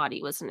Kaylee's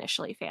body was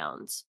initially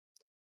found.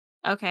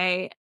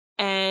 Okay.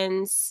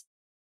 And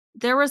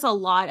there was a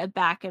lot of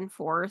back and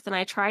forth, and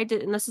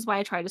and this is why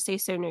I tried to stay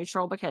so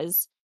neutral,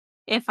 because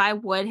if I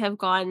would have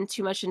gone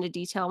too much into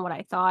detail on what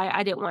I thought,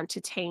 I didn't want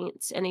to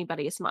taint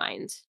anybody's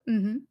mind.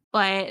 Mhm.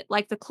 But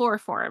like the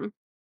chloroform,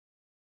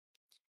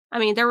 I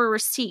mean, there were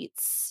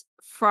receipts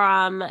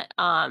from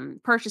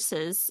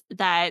purchases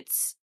that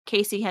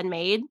Casey had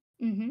made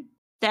Mhm.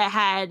 that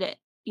had,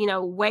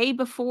 way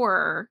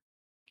before,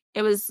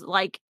 it was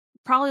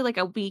probably like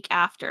a week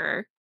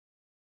after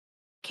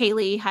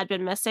Kaylee had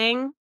been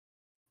missing,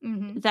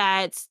 Mhm.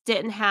 that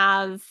didn't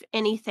have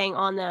anything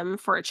on them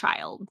for a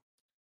child,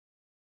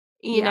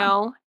 you Yeah.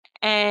 know?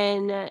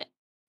 And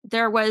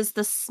there was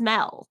the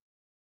smell,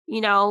 I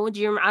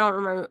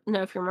don't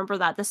know if you remember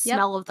that, the Yep.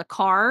 smell of the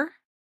car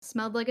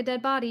Smelled like a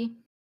dead body.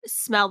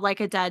 smelled like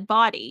a dead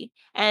body.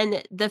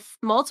 And the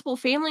multiple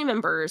family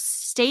members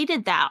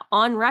stated that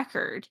on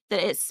record,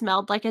 that it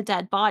smelled like a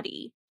dead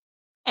body.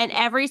 And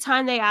every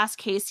time they asked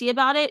Casey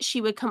about it, she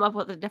would come up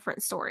with a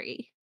different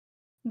story.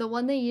 The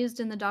one they used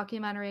in the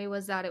documentary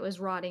was that it was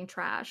rotting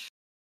trash.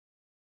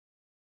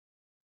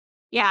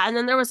 Yeah, and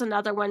then there was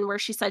another one where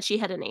she said she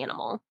had an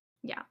animal.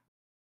 Yeah.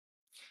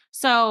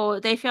 So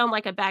they found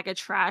like a bag of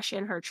trash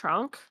in her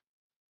trunk.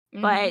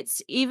 Mhm.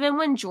 But even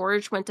when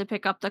George went to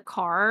pick up the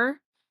car,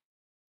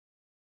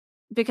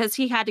 because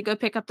he had to go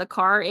pick up the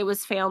car, it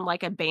was found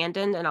like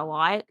abandoned in a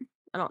lot.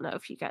 I don't know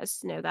if you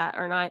guys know that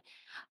or not.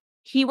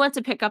 He went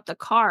to pick up the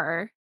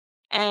car,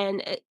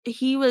 and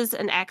he was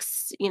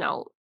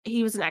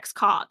he was an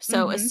ex-cop.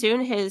 So as Mhm.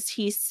 soon as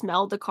he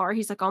smelled the car,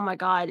 he's like, "Oh my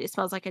god, it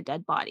smells like a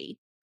dead body."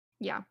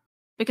 Yeah.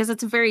 Because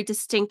it's a very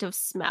distinctive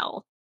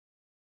smell.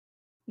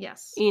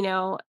 Yes.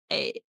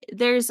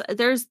 There's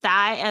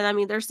that, and I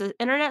mean, there's the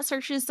internet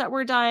searches that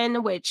were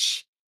done,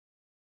 which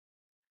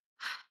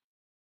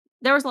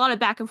there was a lot of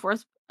back and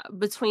forth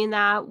between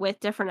that with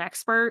different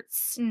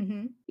experts,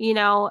 Mhm.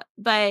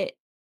 but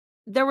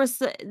there was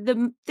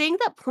the thing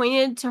that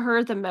pointed to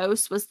her the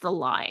most was the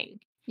lying.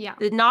 Yeah.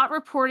 The not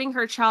reporting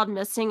her child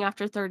missing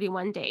after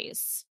 31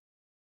 days.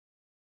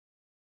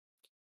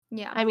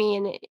 Yeah. I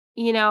mean,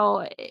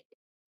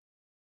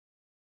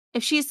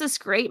 if she's this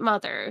great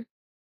mother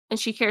and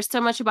she cares so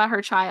much about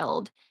her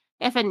child,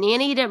 if a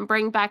nanny didn't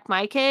bring back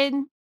my kid,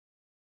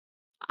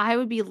 I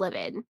would be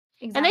livid. And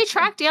they Exactly.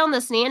 tracked down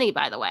this nanny,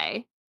 by the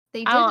way.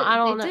 They I did. They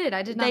don't know. did.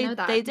 I did not know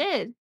They that.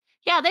 did.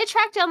 Yeah, they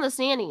tracked down this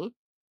nanny.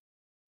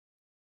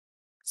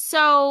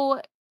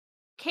 So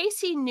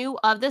Casey knew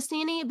of this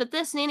nanny, but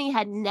this nanny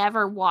had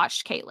never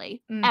watched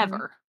Kaylee. Mhm.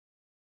 Ever.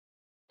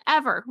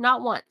 Ever.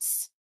 Not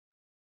once.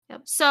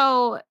 Yep.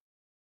 So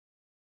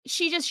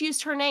she just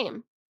used her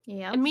name.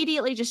 Yep.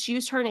 Immediately just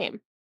used her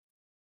name.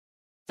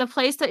 The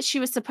place that she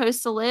was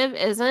supposed to live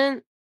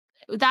isn't.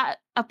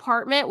 That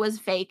apartment was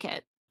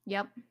vacant.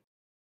 Yep.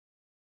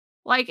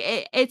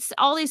 It's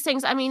all these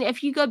things. I mean,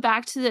 if you go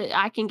back to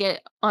I can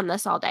get on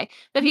this all day,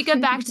 but if you go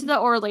back to the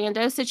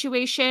Orlando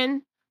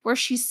situation where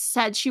she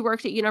said she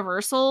worked at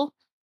Universal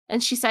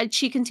and she said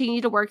she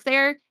continued to work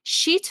there,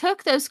 she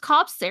took those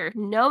cops there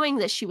knowing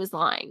that she was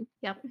lying.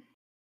 Yep.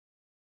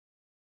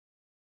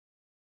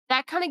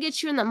 That kind of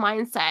gets you in the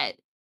mindset.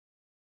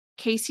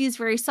 Casey is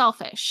very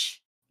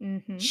selfish.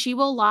 Mhm. She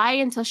will lie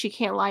until she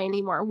can't lie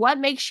anymore. What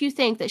makes you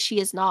think that she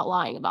is not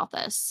lying about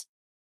this?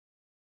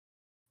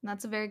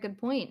 That's a very good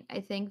point. I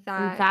think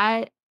And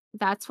that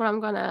that's what I'm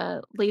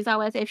gonna leave that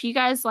with. If you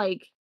guys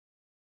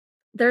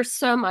there's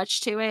so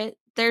much to it.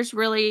 There's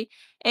really,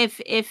 if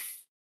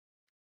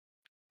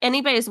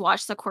anybody's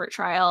watched the court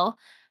trial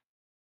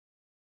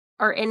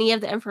or any of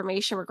the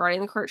information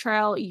regarding the court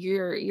trial,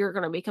 you're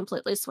going to be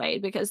completely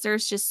swayed, because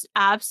there's just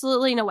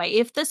absolutely no way.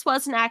 If this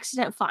was an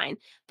accident, fine,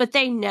 but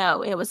they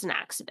know it was an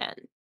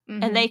accident,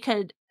 and they Mhm.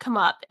 could come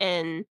up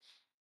and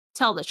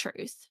tell the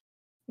truth,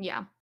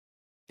 Yeah.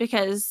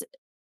 because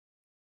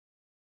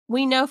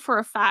we know for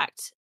a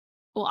fact,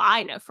 well,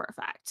 I know for a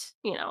fact,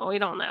 we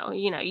don't know,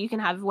 you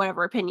can have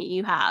whatever opinion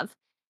you have,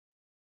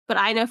 but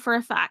I know for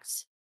a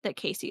fact that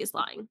Casey is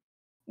lying.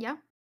 Yeah.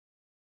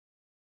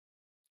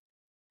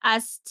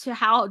 As to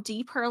how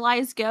deep her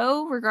lies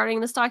go regarding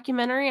this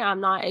documentary,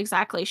 I'm not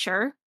exactly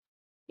sure,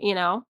 you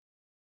know,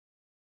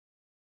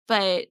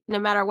 but no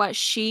matter what,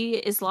 she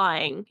is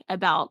lying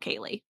about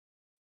Kaylee.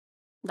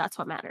 That's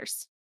what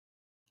matters.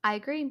 I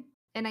agree.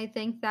 And I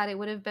think that it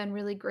would have been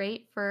really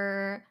great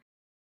for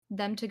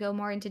them to go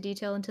more into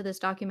detail into this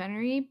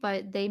documentary,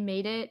 but they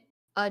made it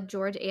a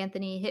George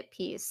Anthony hit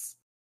piece.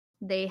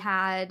 They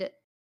had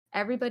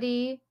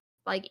everybody,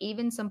 like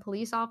even some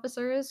police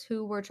officers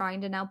who were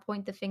trying to now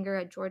point the finger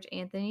at George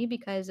Anthony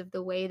because of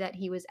the way that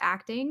he was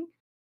acting.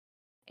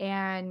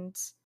 And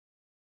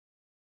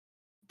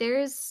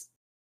there's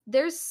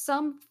there's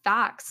some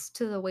facts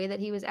to the way that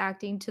he was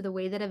acting, to the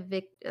way that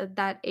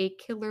that a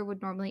killer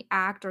would normally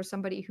act, or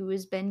somebody who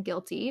has been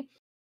guilty.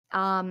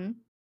 um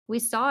we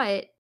saw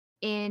it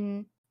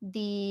in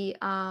the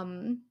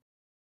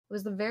it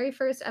was the very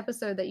first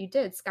episode that you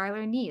did,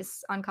 Skylar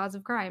Neese on Cause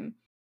of Crime,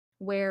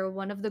 where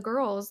one of the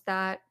girls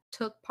that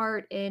took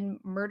part in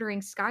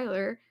murdering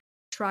Skylar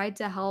tried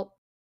to help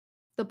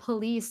the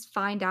police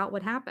find out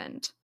what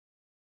happened.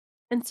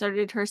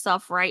 Inserted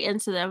herself right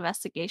into the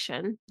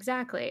investigation.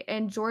 Exactly.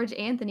 And George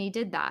Anthony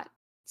did that.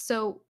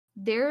 So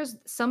there's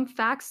some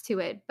facts to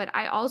it, but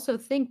I also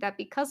think that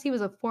because he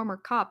was a former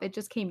cop, it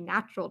just came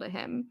natural to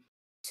him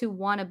to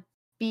want to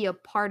be a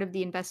part of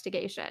the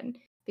investigation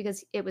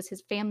because it was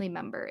his family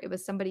member. It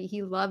was somebody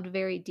he loved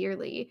very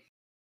dearly.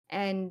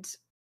 And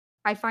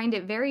I find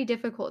it very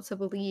difficult to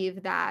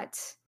believe that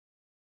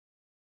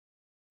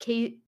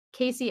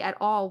Casey at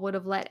all would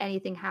have let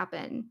anything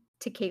happen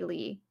to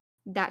Kaylee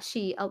that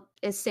she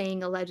is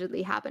saying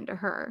allegedly happened to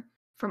her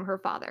from her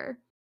father,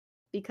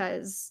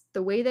 because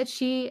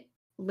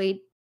laid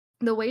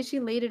the way she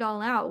laid it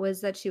all out was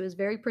that she was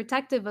very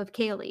protective of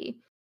Kaylee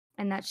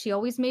and that she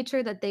always made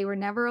sure that they were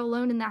never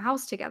alone in the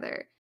house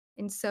together.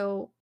 And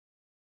so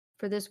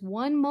for this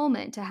one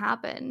moment to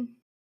happen,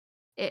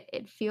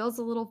 it feels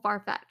a little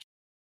far-fetched.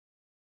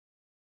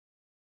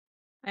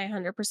 I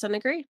 100%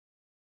 agree.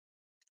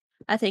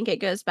 I think it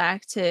goes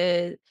back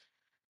to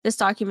this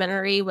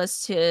documentary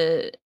was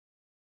to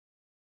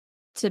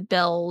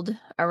build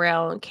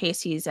around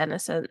Casey's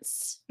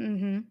innocence,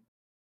 Mhm.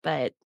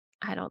 but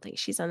I don't think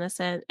she's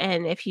innocent.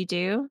 And if you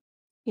do,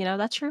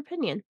 that's your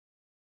opinion.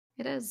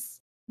 It is.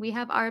 We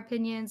have our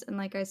opinions, and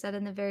like I said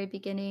in the very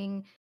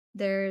beginning,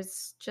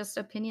 there's just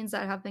opinions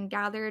that have been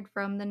gathered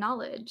from the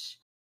knowledge.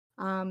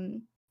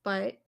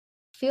 But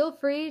feel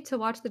free to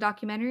watch the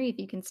documentary if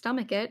you can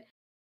stomach it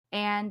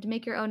and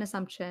make your own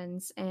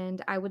assumptions.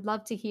 And I would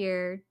love to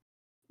hear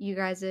you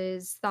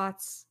guys'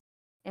 thoughts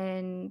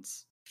and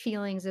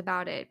feelings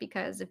about it,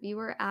 because if you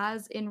were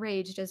as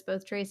enraged as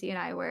both Tracy and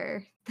I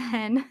were,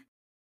 then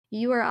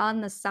you are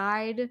on the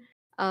side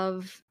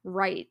of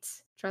right.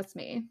 Trust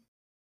me.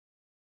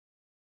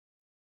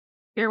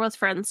 You're with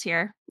friends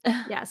here.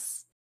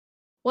 Yes.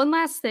 One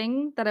last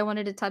thing that I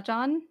wanted to touch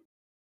on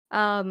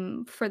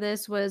for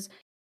this was,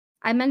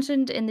 I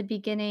mentioned in the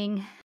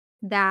beginning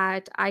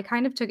that I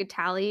kind of took a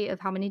tally of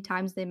how many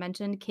times they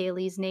mentioned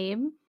Kaylee's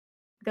name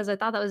because I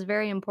thought that was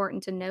very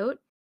important to note,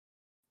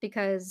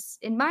 because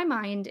in my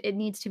mind it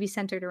needs to be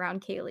centered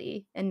around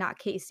Kaylee and not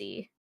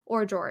Casey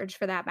or George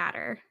for that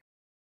matter.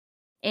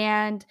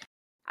 And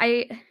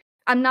I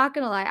I'm not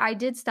going to lie, I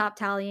did stop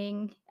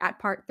tallying at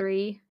part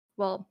 3,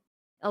 well,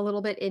 a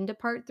little bit into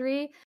part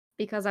 3,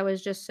 because I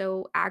was just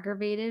so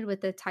aggravated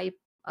with the type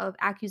of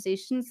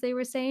accusations they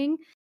were saying.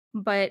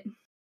 But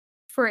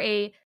for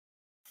a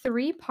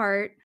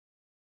 3-part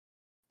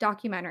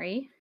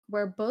documentary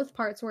where both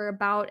parts were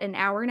about an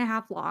hour and a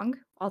half long,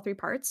 all 3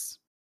 parts,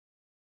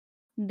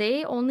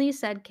 they only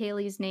said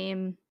Kaylee's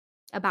name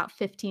about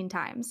 15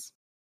 times.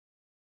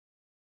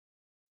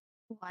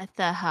 What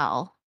the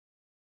hell?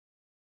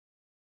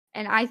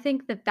 And I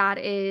think that that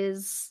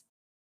is,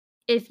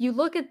 if you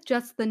look at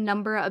just the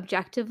number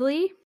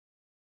objectively,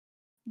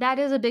 that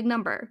is a big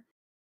number.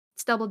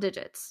 It's double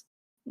digits.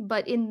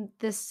 But in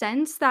the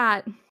sense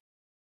that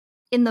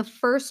in the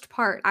first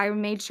part, I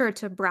made sure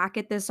to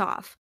bracket this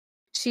off.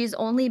 She's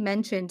only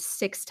mentioned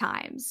 6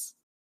 times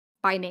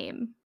by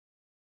name.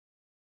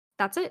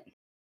 That's it.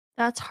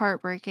 That's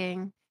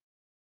heartbreaking.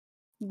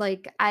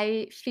 Like,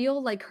 I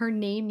feel like her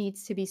name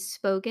needs to be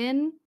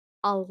spoken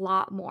a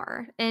lot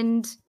more.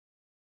 And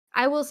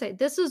I will say,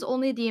 this is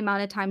only the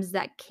amount of times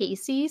that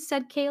Casey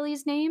said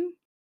Kaylee's name,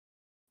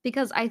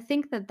 because I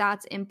think that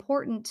that's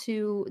important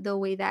to the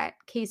way that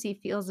Casey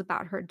feels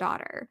about her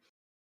daughter.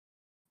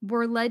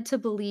 We're led to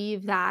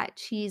believe that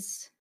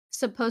she's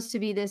supposed to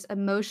be this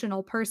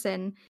emotional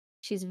person.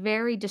 She's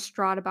very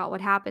distraught about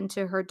what happened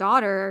to her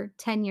daughter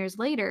 10 years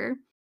later.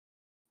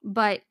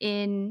 But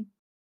in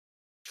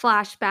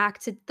flashback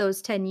to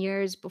those 10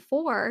 years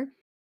before,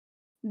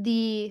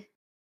 the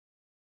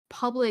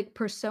public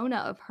persona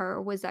of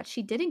her was that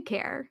she didn't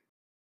care.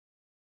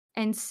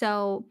 And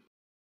so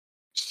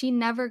she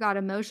never got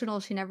emotional.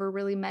 She never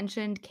really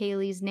mentioned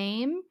Kayleigh's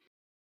name.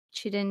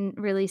 She didn't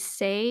really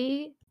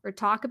say or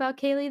talk about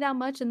Kayleigh that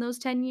much in those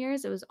 10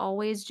 years. It was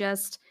always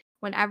just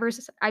whenever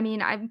I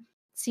mean, I've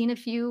seen a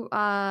few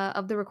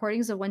of the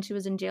recordings of when she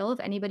was in jail. If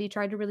anybody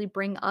tried to really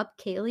bring up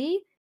Kayleigh,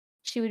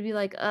 she would be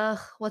like, ugh,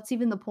 what's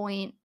even the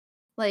point?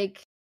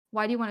 Like,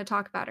 why do you want to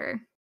talk about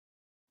her?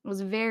 It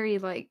was very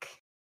like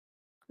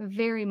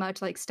very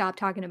much like stop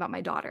talking about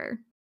my daughter.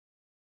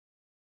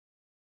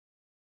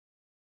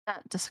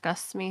 That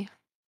disgusts me.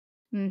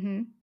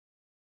 Mhm.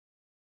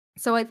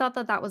 So I thought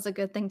that that was a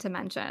good thing to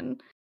mention,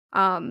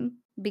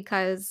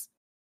 because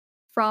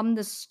from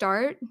the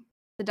start,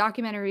 the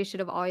documentary should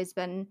have always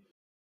been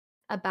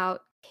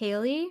about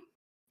Kayleigh,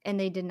 and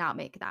they did not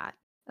make that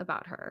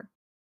about her,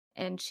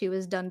 and she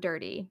was done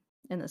dirty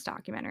in this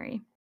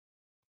documentary.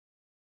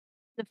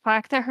 The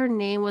fact that her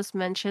name was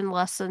mentioned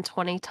less than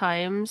 20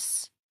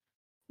 times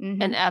in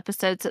Mhm.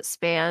 episodes that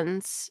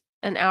spans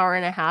an hour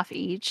and a half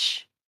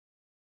each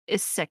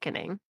is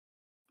sickening.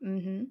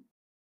 Mhm.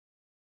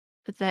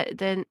 That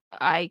then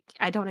I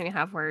don't even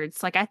have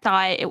words. Like,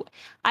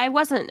 I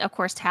wasn't, of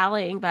course,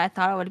 tallying, but I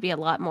thought it would be a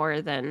lot more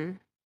Yeah,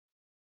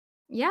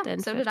 than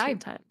so did 15 I.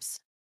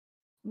 times.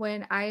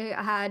 When I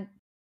had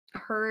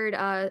heard,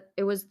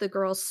 it was the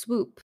girl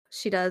Swoop.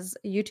 She does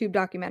YouTube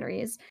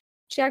documentaries.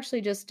 She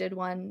actually just did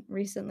one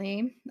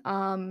recently.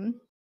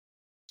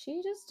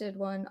 She just did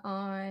one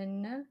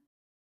on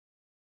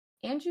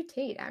Andrew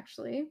Tate,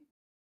 actually.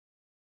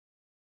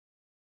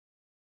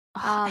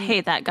 Ugh, I Um,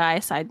 hate that guy,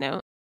 side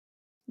note.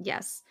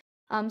 yes.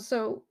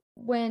 So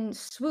when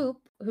Swoop,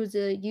 who's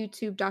a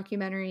YouTube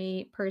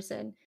documentary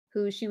person,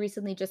 who she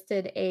recently just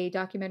did a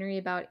documentary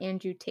about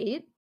Andrew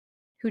Tate,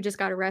 who just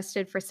got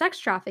arrested for sex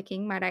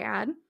trafficking, might I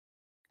add.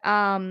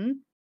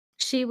 Um,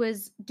 she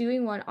was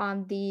doing one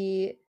on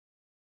the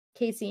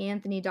Casey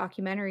Anthony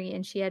documentary,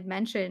 and she had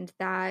mentioned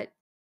that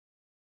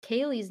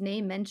Kayleigh's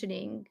name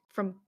mentioning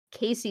from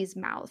Casey's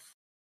mouth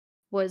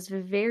was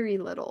very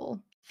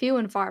little, few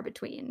and far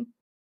between.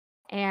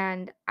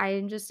 And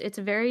it's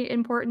very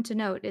important to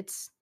note.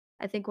 It's,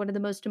 I think, one of the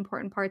most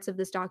important parts of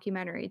this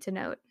documentary to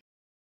note.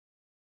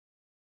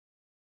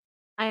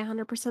 I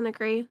 100%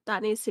 agree.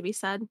 That needs to be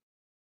said.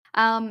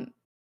 Um,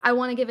 I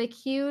want to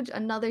give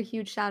another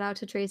huge shout out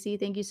to Tracy.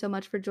 Thank you so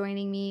much for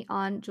joining me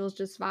on Jules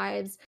Just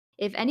Vibes.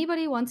 If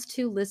anybody wants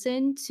to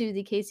listen to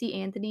the Casey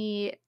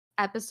Anthony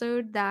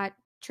episode that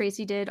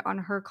Tracy did on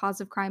her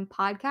Cause of Crime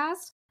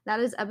podcast, that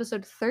is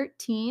episode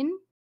 13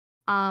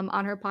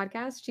 on her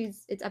podcast.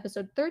 It's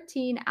episode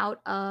 13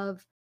 out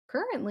of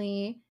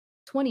currently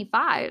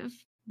 25.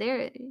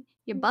 There,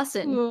 you're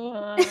bussing.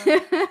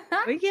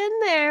 We getting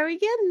there. We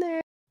getting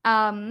there.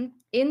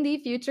 In the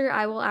future,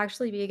 I will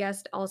actually be a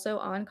guest also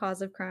on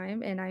Cause of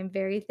Crime, and I'm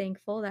very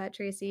thankful that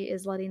Tracy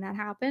is letting that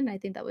happen. I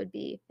think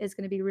is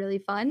going to be really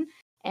fun.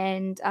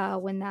 And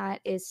when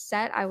that is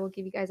set, I will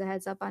give you guys a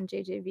heads up on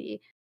JJV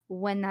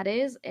when that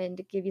is,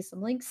 and give you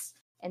some links,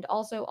 and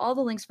also all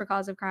the links for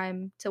Cause of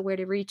Crime to where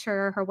to reach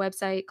her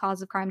website,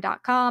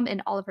 causeofcrime.com,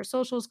 and all of her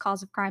socials,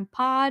 Cause of Crime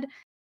Pod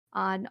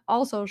on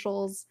all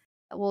socials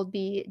will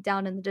be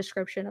down in the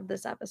description of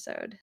this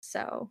episode.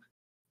 So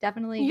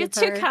definitely You're give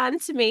too her kind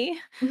to me.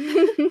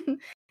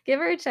 give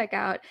her a check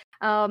out.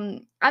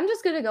 I'm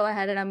just gonna go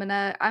ahead and I'm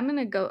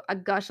gonna go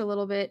gush a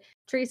little bit.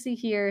 Tracy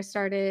here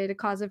started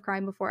Cause of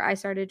Crime before I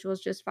started Jules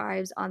Just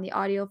Vibes on the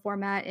audio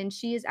format, and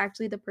she is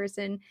actually the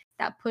person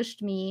that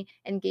pushed me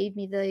and gave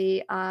me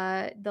the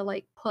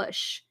like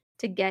push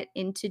to get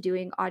into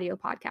doing audio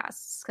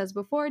podcasts. Because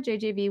before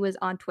JJV was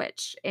on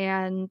Twitch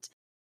and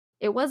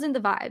it wasn't the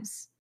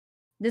vibes.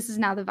 This is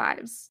now the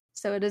vibes.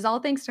 So it is all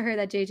thanks to her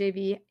that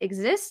JJV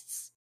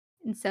exists.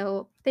 And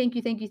so thank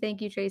you, thank you,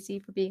 thank you, Tracy,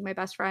 for being my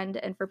best friend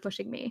and for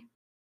pushing me.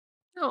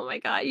 Oh my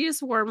god, you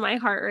just warmed my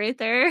heart right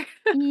there.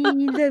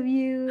 Love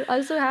you.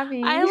 I'm so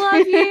happy. I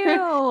love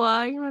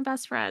you. You're my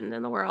best friend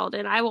in the world,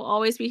 and I will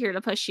always be here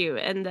to push you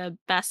in the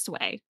best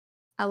way.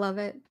 I love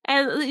it.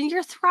 And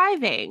you're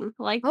thriving.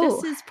 Like, this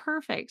Oh, is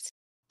perfect.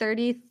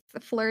 30,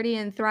 flirty,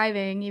 and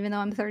thriving, even though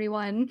I'm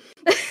 31.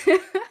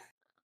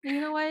 You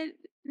know what?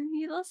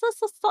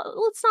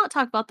 Let's not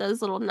talk about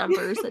those little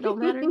numbers that don't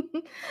matter.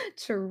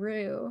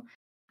 True.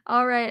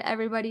 All right,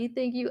 everybody.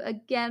 Thank you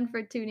again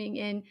for tuning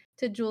in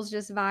to Jules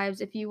Just Vibes.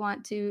 If you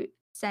want to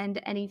send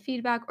any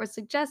feedback or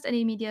suggest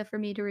any media for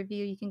me to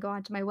review, you can go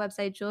onto my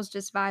website,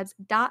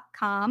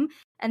 julesjustvibes.com.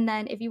 And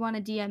then if you want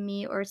to DM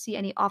me or see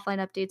any offline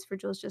updates for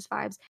Jules Just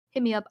Vibes,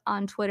 hit me up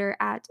on Twitter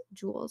at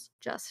Jules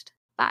Just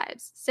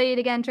Vibes. Say it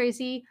again,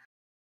 Tracy.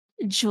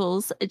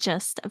 Jules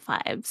Just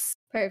Vibes.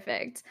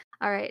 Perfect.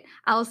 All right.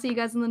 I'll see you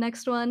guys in the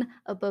next one.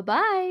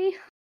 Bye-bye.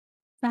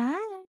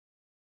 Bye.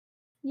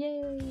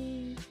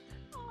 Yay.